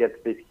 gets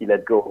basically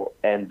let go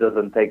and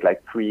doesn't take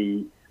like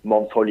 3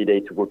 months holiday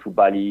to go to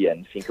Bali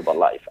and think about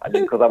life. I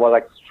mean, because I was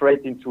like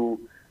straight into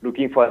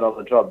looking for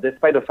another job,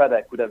 despite the fact that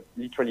I could have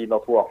literally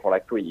not worked for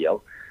like 3 years.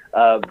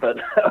 But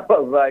I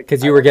was like,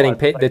 because you were getting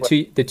paid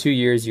the 2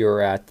 years you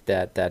were at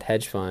that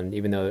hedge fund,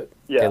 even though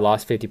they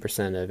lost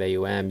 50% of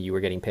AUM, you were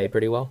getting paid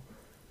pretty well.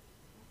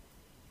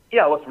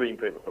 Yeah, I was getting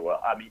paid pretty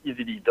well. I mean,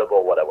 easily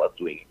double what I was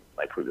doing in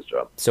my previous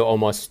job. So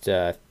almost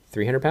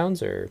 300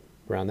 pounds or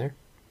around there.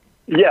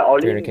 Yeah, all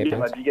in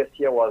my biggest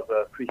year was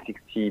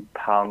 360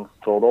 pounds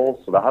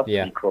total, so that has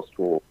to be close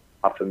to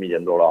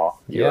 $500,000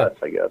 US,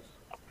 I guess.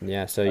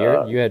 Yeah,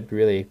 so you had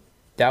really.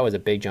 That was a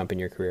big jump in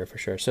your career for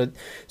sure.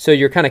 So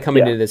you're kind of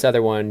coming to this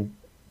other one.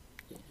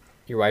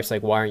 Your wife's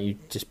like, why aren't you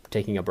just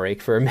taking a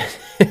break for a minute?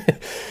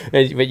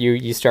 But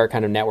you start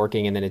kind of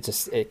networking, and then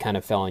it kind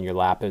of fell in your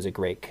lap. It was a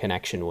great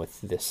connection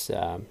with this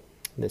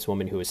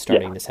woman who was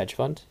starting this hedge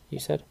fund, you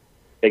said?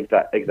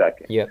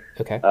 Exactly. Yeah,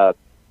 okay.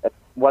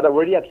 What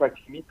really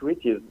attracted me to it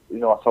is,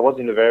 so I was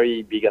in a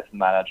very big asset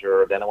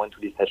manager. Then I went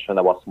to this hedge fund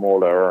that was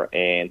smaller,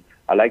 and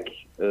I like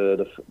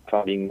the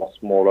fund being more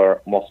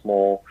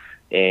small,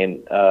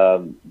 and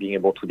being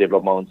able to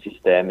develop my own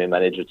system and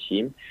manage a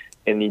team.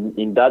 And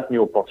in that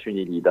new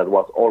opportunity, that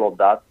was all of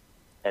that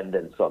and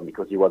then some,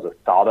 because it was a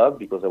startup,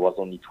 because there was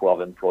only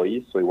 12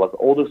 employees. So it was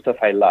all the stuff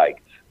I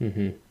liked,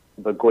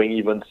 but going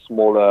even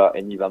smaller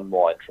and even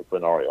more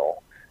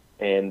entrepreneurial.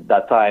 And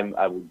that time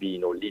I would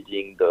be,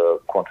 leading the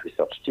quant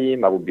research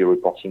team. I would be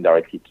reporting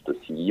directly to the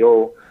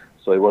CEO.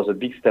 So it was a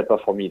big step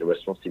up for me, the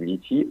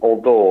responsibility,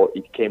 although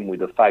it came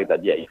with the fact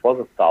that, yeah, it was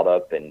a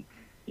startup and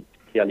it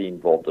clearly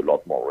involved a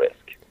lot more risk.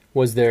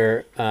 Was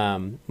there,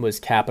 was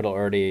capital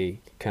already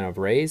kind of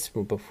raised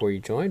before you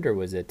joined, or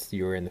was it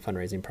you were in the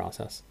fundraising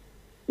process?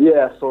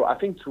 Yeah, so I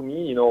think to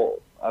me,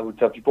 I would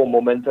tell people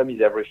momentum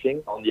is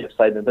everything on the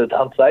upside and the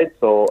downside.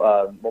 So,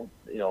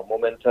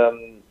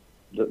 momentum,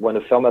 when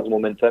a firm has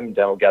momentum in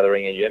terms of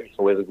gathering AUM, it's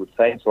always a good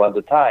sign. So at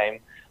the time,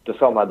 the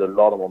firm had a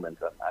lot of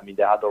momentum. I mean,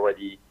 they had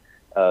already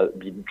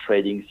been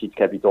trading seed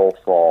capital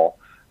for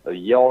a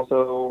year or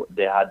so.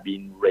 They had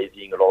been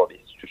raising a lot of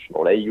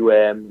institutional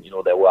AUM.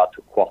 They were at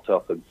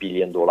 $250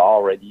 million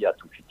already at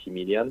 $250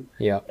 million.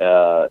 Yeah.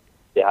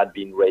 They had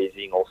been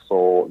raising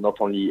also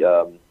not only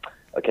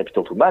a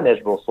capital to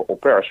manage, but also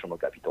operational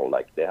capital.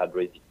 Like they had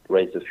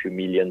raised a few $1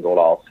 million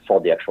for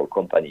the actual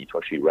company to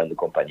actually run the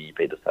company,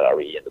 pay the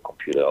salary and the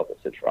computers,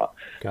 etc.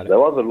 There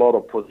was a lot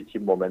of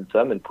positive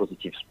momentum and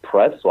positive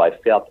press. So I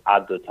felt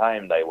at the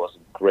time that it was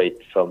a great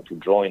firm to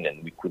join,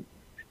 and we could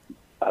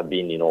have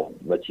been,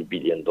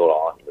 multi-billion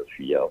dollar in a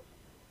few years.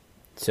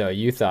 So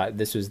you thought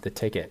this was the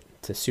ticket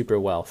to super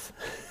wealth.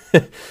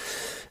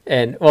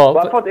 And well,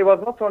 I thought it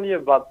was not only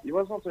about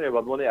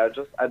money.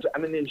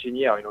 I'm an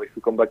engineer. If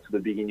we come back to the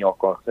beginning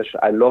of our conversation,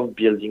 I love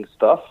building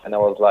stuff, and I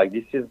was like,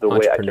 this is the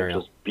way I can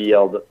just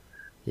build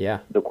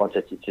the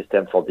quantitative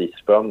system for this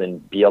firm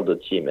and build a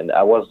team. And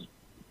I was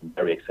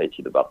very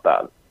excited about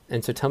that.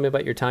 And so, tell me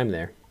about your time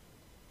there.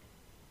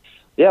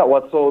 Yeah.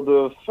 So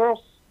the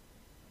first,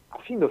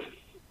 I think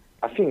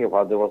there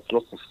was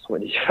lots of so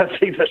many different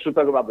things I should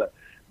talk about. But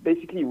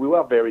basically, we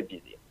were very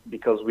busy,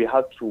 because we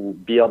had to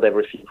build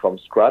everything from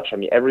scratch. I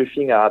mean,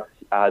 everything I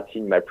had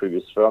seen in my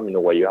previous firm,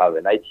 where you have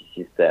an IT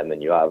system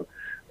and you have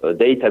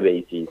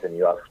databases and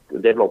you have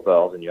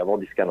developers and you have all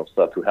this kind of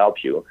stuff to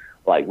help you.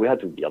 Like, we had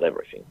to build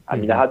everything. I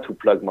mean, I had to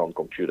plug my own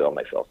computer on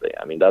my first day.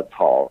 I mean, that's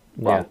how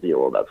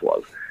zero that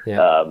was.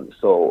 Yeah.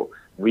 So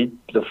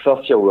the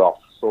first year we were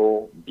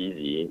so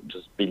busy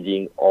just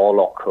building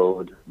all our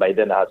code. By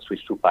then I had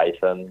switched to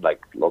Python,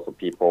 like lots of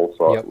people.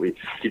 So we're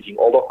building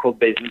all our code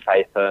base in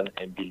Python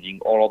and building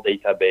all our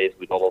database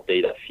with all our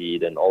data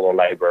feed and all our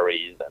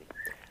libraries. And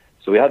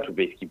so we had to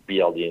basically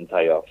build the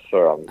entire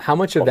firm. How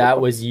much of that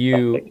was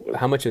you?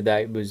 How much of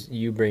that was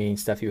you bringing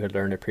stuff you had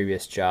learned at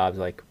previous jobs,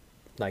 like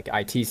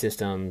IT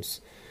systems,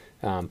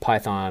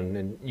 Python,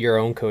 and your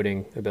own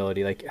coding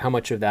ability? Like, how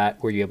much of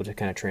that were you able to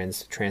kind of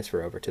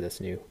transfer over to this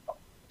new?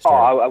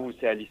 I would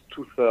say at least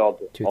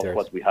two-thirds of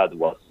what we had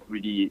was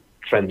really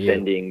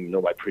transcending,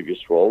 my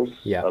previous roles,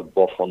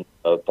 both on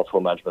portfolio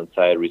management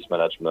side, risk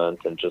management,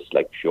 and just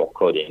like pure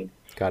coding.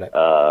 Got it.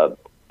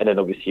 And then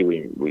obviously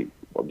we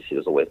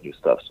there's always new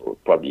stuff, so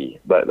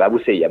probably, but I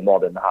would say more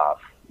than half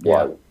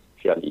was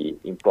fairly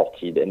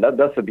imported, and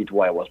that's a bit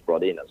why I was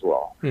brought in as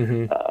well.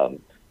 Mm-hmm.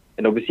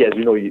 And obviously, as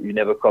you know, you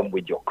never come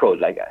with your code.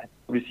 Like,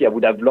 obviously, I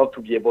would have loved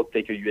to be able to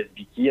take a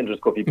USB key and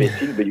just copy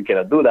paste it, but you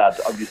cannot do that,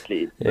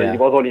 obviously. But it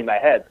was all in my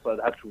head, so I'd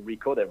have to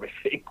recode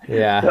everything.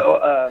 Yeah.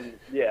 So,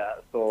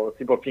 so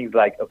simple things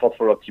like a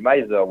portfolio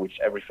optimizer, which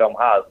every firm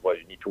has, well,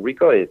 you need to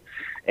recode it.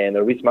 And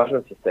a risk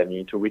management system, you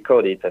need to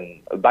recode it.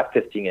 And a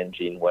backtesting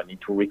engine, well, you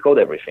need to recode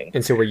everything.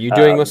 And so were you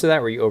doing most of that,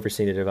 or were you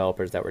overseeing the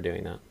developers that were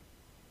doing that?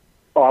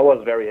 Oh, I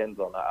was very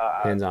hands-on.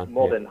 Hands-on.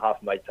 More than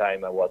half my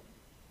time I was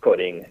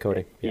coding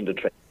in the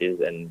trenches,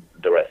 and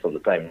the rest of the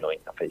time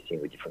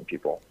interfacing with different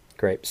people.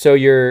 Great. So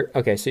you're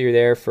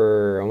there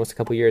for almost a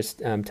couple of years.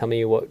 Tell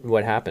me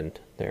what happened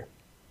there.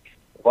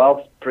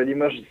 Well, pretty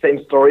much the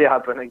same story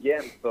happened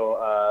again. So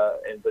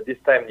but this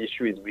time the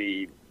issue is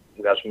we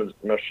got much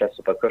less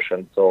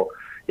repercussion. So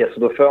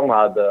so the firm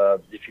had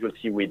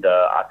difficulty with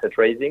asset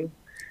raising,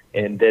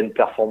 and then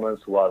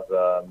performance was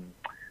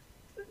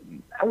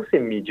I would say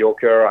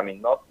mediocre. I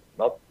mean, not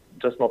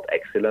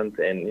excellent.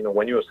 And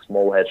when you're a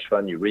small hedge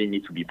fund, you really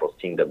need to be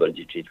posting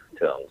double-digit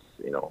returns.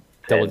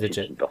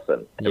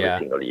 10-15% every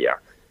single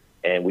year.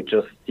 And we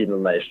just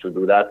didn't manage to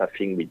do that. I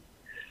think we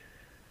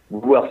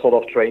were sort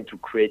of trying to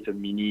create a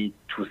mini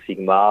 2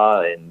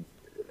 Sigma, and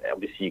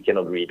obviously you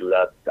cannot really do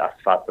that as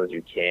fast as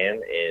you can.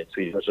 And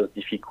so it was just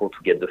difficult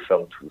to get the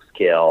firm to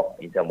scale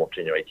in terms of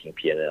generating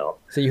P&L.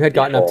 So you had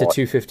gotten up to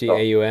 250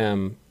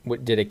 AUM.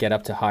 Did it get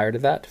up to higher to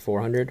that,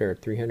 400 or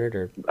 300?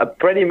 Or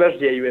pretty much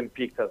the AUM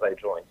peaked as I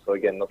joined. So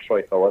again, not sure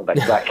if I was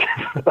back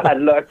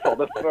bad luck for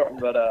the firm,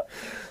 but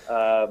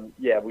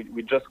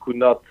we just could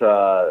not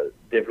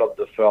develop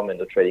the firm and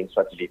the trading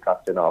strategy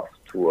fast enough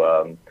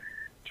to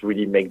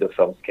really make the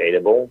firm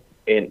scalable.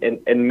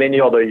 And many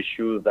other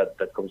issues that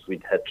comes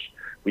with hedge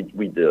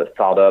with the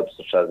startups,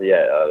 such as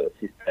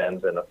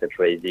systems and asset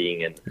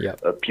raising and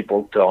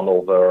people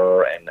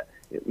turnover and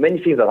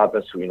many things that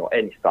happens to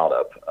any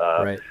startup.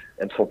 Right.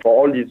 And so for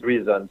all these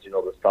reasons,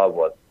 the startup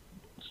was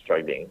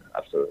struggling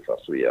after the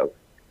first 2 years.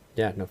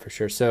 Yeah, no, for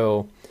sure.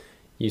 So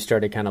you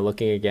started kind of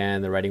looking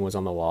again. The writing was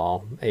on the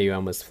wall.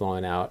 AUM was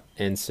flowing out.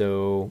 And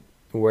so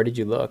where did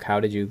you look? How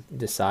did you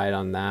decide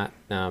on that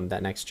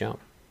next jump?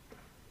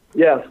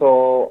 Yeah,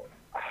 so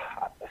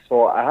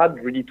I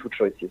had really two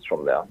choices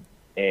from there.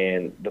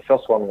 And the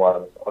first one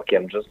was, okay,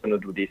 I'm just going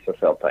to do this a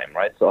third time,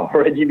 right? So I've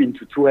already been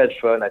to 2 hedge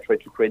funds. I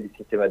tried to create a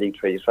systematic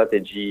trading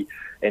strategy.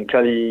 And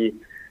clearly,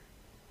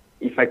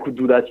 if I could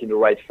do that in the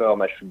right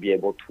firm, I should be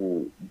able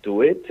to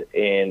do it.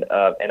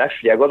 And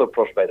actually, I got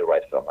approached by the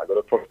right firm. I got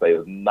approached by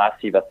a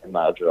massive asset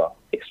manager,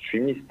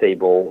 extremely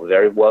stable,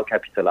 very well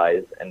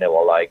capitalized. And they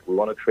were like, we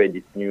want to create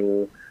this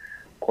new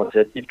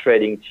quantitative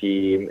trading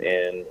team,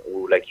 and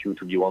we would like you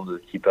to be one of the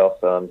key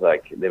persons,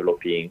 like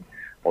developing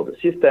all the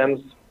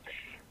systems.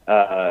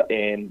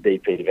 And they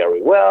paid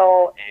very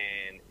well,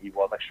 and it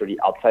was actually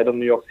outside of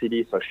New York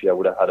City, so actually I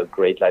would have had a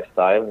great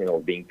lifestyle,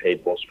 being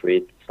paid Wall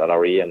Street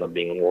salary and not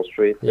being on Wall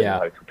Street. Yeah.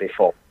 And having to pay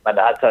for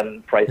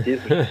Manhattan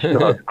prices, which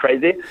is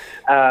crazy.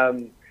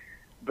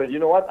 But you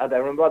know what? I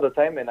remember at the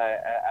time, and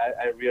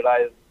I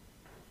realized,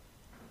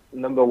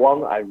 number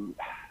one,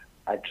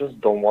 I just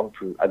don't want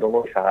to. I don't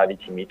know if I have it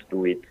in me to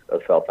do it a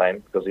third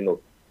time, because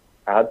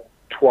I had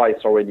twice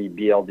already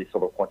built this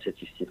sort of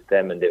quantitative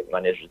system, and they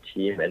managed the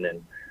team, and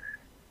then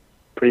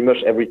pretty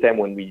much every time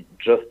when we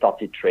just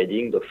started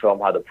trading, the firm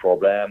had a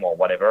problem or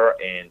whatever,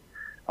 and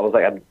I was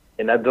like,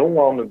 I don't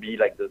want to be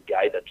like the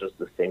guy that does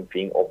the same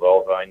thing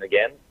over and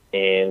again.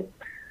 And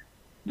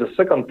the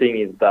second thing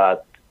is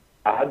that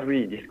I had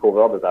really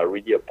discovered that I had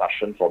really a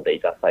passion for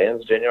data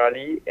science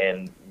generally,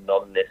 and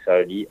not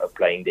necessarily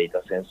applying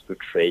data science to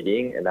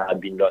trading. And I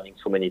had been learning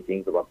so many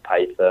things about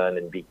Python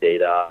and big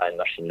data and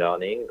machine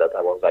learning that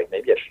I was like,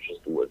 maybe I should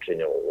just do a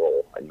general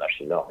role in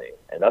machine learning.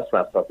 And that's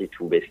when I started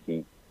to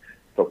basically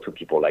talk to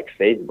people like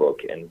Facebook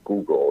and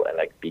Google and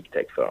like big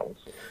tech firms.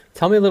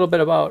 Tell me a little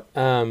bit about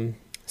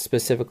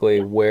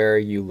specifically where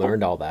you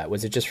learned all that.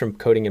 Was it just from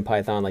coding in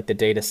Python, like the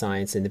data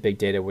science and the big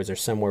data? Was there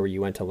somewhere where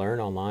you went to learn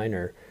online,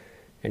 or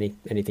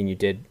anything you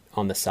did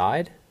on the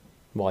side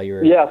while you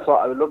were? Yeah,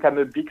 so look, I'm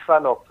a big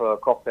fan of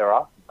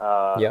Coursera.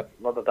 Yep.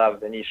 Not that I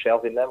have any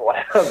shares in them,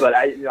 but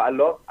I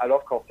love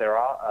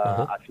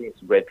Coursera. I think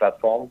it's a great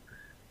platform.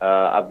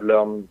 I've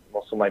learned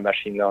also my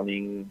machine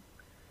learning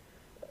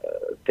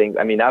things.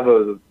 I mean, I have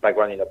a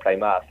background in applied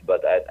math,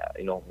 but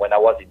when I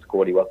was in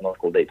school, it was not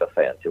called data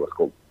science; it was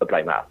called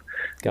applied math.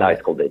 Now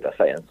it's called data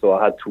science. So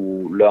I had to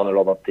learn a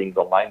lot of things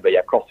online. But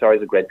yeah, Coursera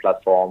is a great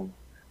platform.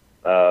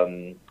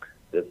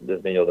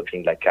 There's many other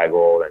things like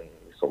Kaggle and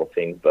sort of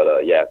things, but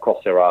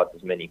Coursera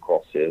has many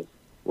courses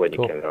where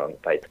you can learn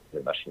Python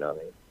and machine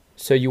learning.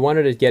 So you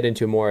wanted to get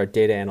into more a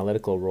data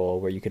analytical role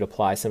where you could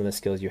apply some of the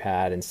skills you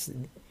had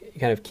and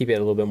kind of keep it a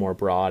little bit more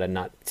broad and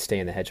not stay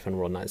in the hedge fund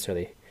world, not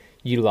necessarily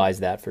utilize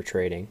that for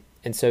trading.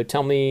 And so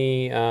tell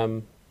me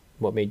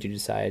what made you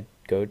decide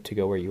to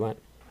go where you went.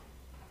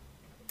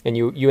 And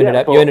you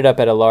ended up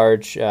at a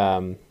large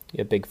a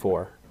Big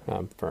Four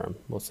firm,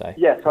 we'll say.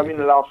 Yes, I'm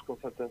in a large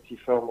consultancy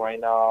firm right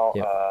now.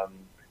 Yep.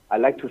 I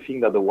like to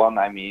think that the one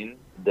I'm in,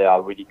 they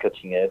are really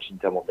cutting edge in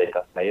terms of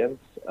data science.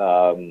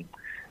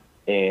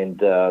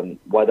 And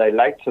what I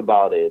liked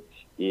about it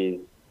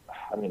is,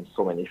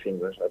 so many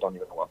things. I don't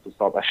even know where to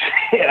start,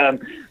 actually.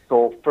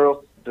 So first,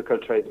 the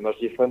culture is much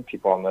different.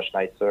 People are much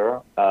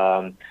nicer.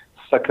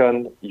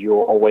 Second,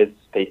 you're always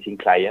facing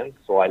clients.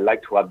 So I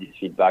like to have this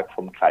feedback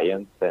from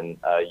clients, and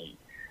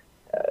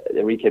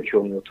they really keep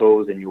you on your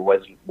toes, and you're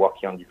always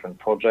working on different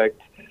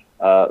projects.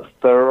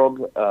 Third,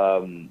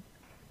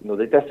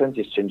 data science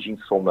is changing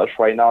so much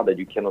right now that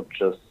you cannot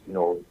just,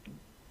 if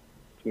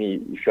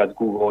you're at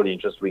Google and you're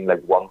just doing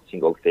like one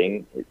single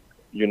thing,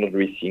 you're not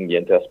really seeing the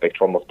entire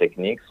spectrum of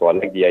techniques. So I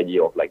like the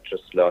idea of like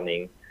just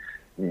learning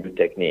new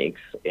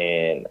techniques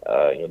and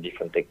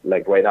different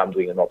like right now I'm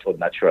doing a lot of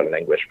natural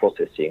language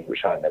processing,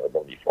 which I've never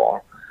done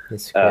before.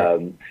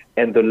 And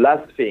the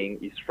last thing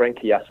is,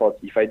 frankly, I thought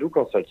if I do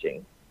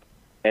consulting,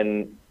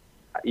 and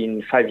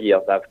in 5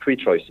 years I have 3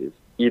 choices: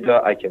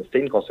 either I can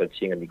stay in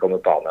consulting and become a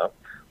partner,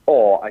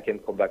 or I can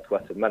come back to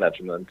asset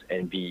management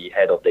and be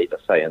head of data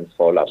science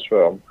for a large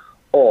firm,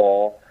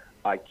 or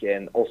I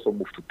can also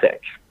move to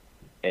tech.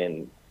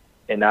 And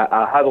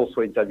I had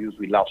also interviews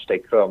with large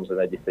tech firms, and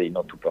I decided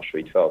not to pursue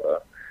it further.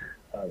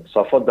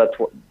 So I thought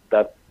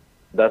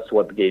that's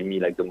what gave me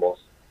like the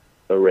most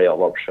array of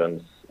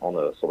options on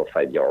a sort of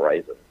 5-year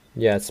horizon.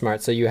 Yeah, it's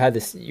smart. So you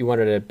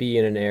wanted to be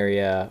in an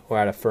area or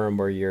at a firm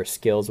where your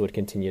skills would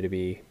continue to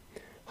be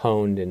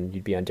honed, and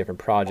you'd be on different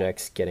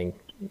projects,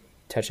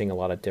 touching a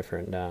lot of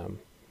different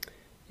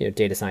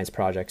data science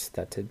projects,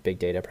 big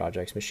data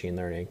projects, machine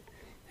learning,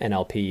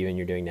 NLP even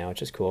you're doing now,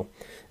 which is cool.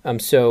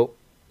 Do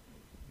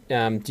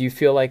you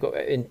feel like,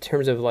 in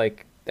terms of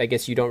like, I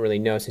guess you don't really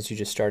know since you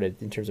just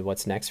started, in terms of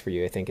what's next for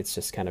you? I think it's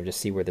just kind of just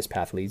see where this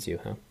path leads you,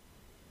 huh?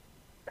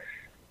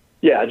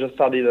 Yeah, I just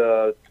started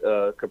a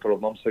couple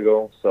of months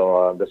ago,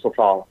 so so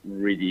far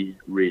really,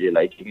 really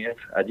liking it.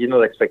 I did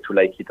not expect to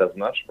like it as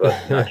much, but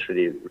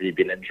actually really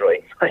been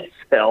enjoying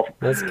myself.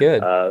 That's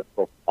good.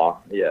 So far,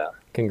 yeah.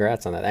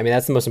 Congrats on that. I mean,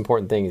 that's the most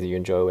important thing, is that you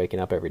enjoy waking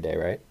up every day,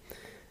 right?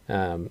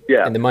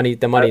 Yeah. And the money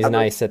is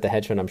nice at the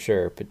hedge fund, I'm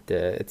sure, but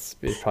it's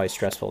probably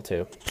stressful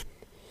too.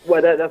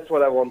 Well, that's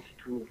what I wanted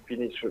to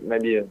finish.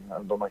 Maybe I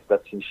don't know if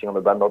that's finishing on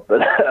the bad note,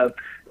 but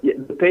yeah,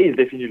 the pay is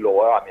definitely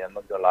lower. I mean, I'm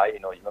not gonna lie.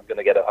 You're not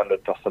gonna get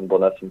 100%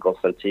 bonus in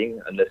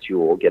consulting unless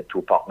you get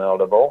to partner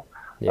level.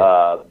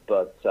 Yeah.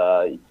 But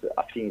I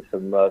think it's a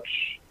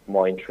much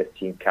more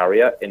interesting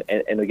career,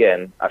 and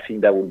again, I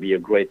think that would be a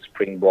great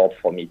springboard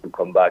for me to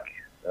come back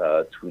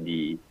to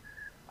the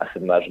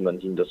asset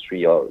management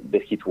industry, or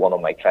basically to one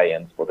of my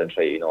clients,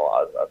 potentially,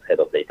 as head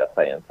of data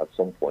science at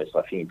some point. So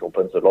I think it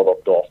opens a lot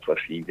of doors to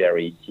actually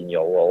very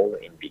senior role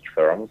in big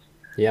firms.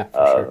 Yeah,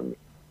 for sure.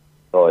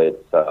 So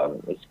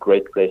it's a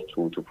great place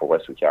to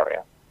progress your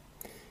career.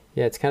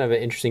 Yeah, it's kind of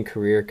an interesting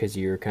career because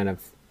you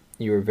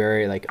were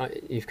very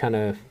you've kind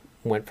of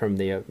went from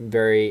the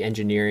very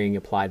engineering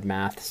applied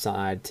math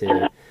side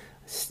to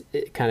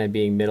kind of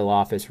being middle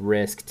office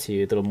risk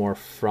to a little more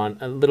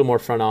front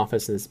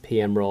office in this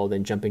PM role,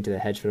 then jumping to the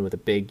hedge fund with a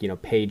big,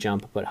 pay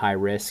jump, but high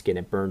risk, and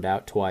it burned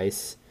out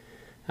twice,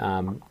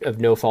 of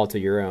no fault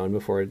of your own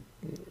before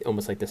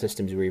almost like the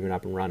systems were even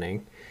up and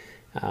running.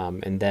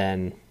 And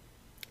then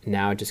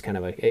now just kind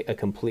of a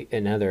complete,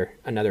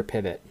 another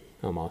pivot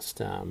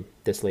almost,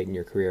 this late in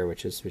your career,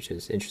 which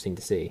is interesting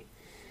to see.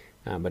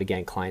 But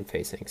again, client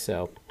facing.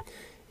 So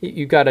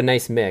you've got a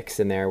nice mix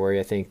in there where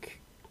I think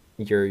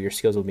your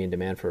skills will be in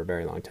demand for a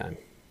very long time.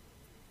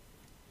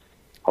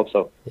 Hope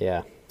so.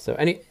 Yeah. So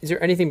is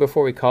there anything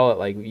before we call it,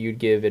 like you'd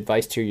give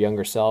advice to your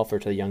younger self or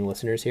to the young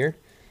listeners here?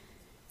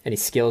 Any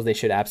skills they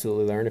should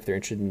absolutely learn if they're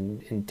interested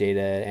in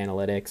data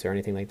analytics or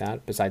anything like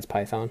that besides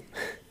Python?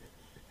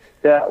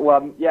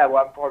 Well,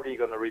 I'm probably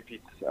going to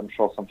repeat, I'm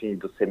sure, something you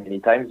just said many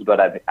times, but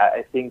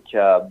I think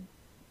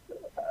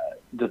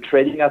the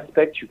trading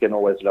aspect, you can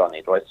always learn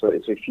it, right? So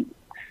if you,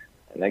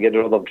 and I get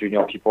a lot of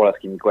junior people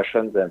asking me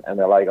questions, and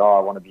they're like, "Oh, I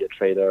want to be a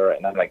trader,"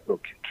 and I'm like,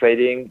 "Look,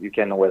 trading you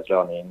can always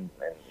learn in,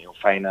 and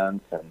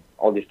finance and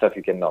all this stuff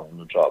you can learn on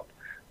the job,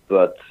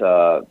 but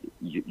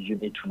you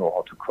need to know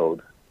how to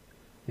code,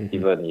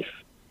 even if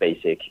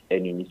basic,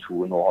 and you need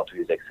to know how to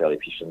use Excel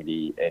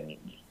efficiently, and you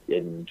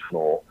need to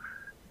know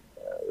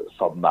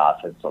some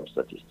math and some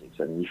statistics.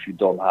 And if you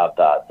don't have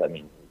that, I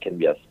mean, you can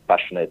be as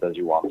passionate as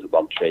you want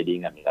about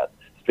trading. I mean,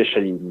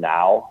 especially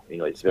now,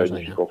 it's very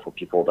difficult for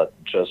people that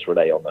just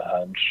rely on a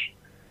hunch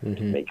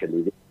to make a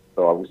living.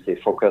 So I would say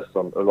focus a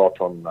lot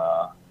on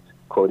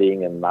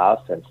coding and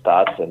math and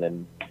stats, and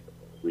then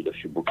read a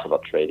few books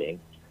about trading,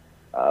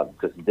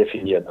 because it's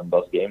definitely a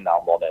numbers game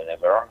now more than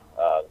ever.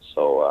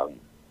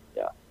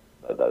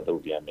 That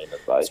would be my main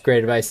advice. It's great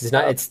advice. It's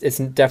not. It's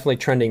definitely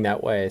trending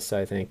that way. So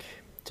I think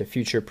to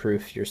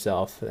future-proof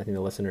yourself, I think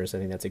the listeners, I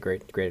think that's a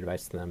great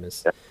advice to them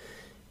is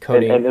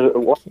coding. And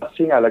one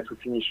thing I like to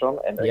finish on,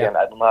 and again,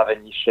 I don't have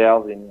any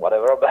shares in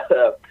whatever,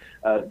 but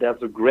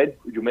there's a great,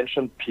 you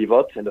mentioned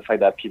Pivot and the fact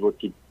that I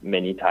pivoted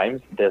many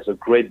times. There's a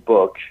great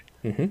book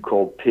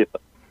called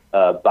Pivot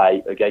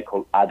by a guy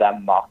called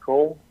Adam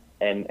Markel,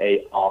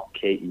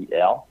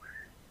 Markel.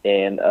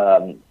 And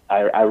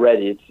I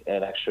read it,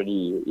 and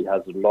actually it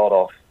has a lot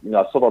of,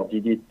 I sort of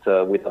did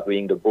it without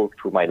reading the book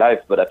through my life,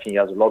 but I think it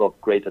has a lot of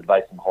great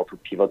advice on how to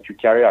pivot your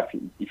career. I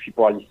think if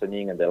people are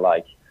listening and they're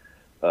like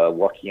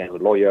working as a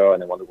lawyer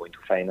and they want to go into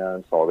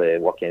finance, or they're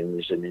working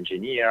as an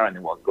engineer and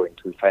they want to go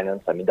into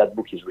finance, I mean, that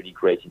book is really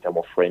great in terms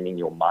of framing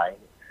your mind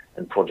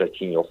and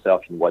projecting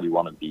yourself in what you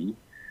want to be.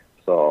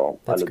 So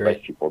I advise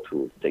people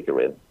to take a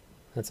read.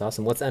 That's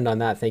awesome. Let's end on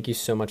that. Thank you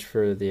so much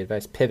for the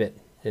advice. Pivot.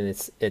 And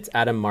it's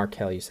Adam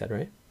Markel, you said,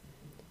 right?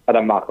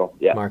 Adam Markel,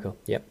 yeah. Markel,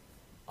 yep.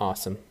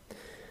 Awesome.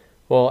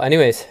 Well,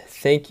 anyways,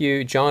 thank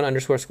you,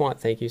 John_Squant.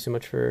 Thank you so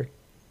much for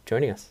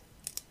joining us.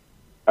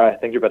 All right.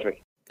 Thank you,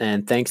 Patrick.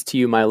 And thanks to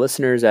you, my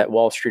listeners at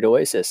Wall Street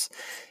Oasis.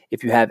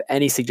 If you have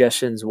any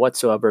suggestions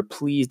whatsoever,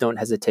 please don't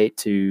hesitate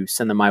to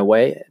send them my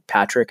way,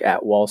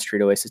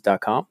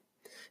 patrick@wallstreetoasis.com.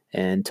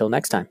 And until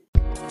next time.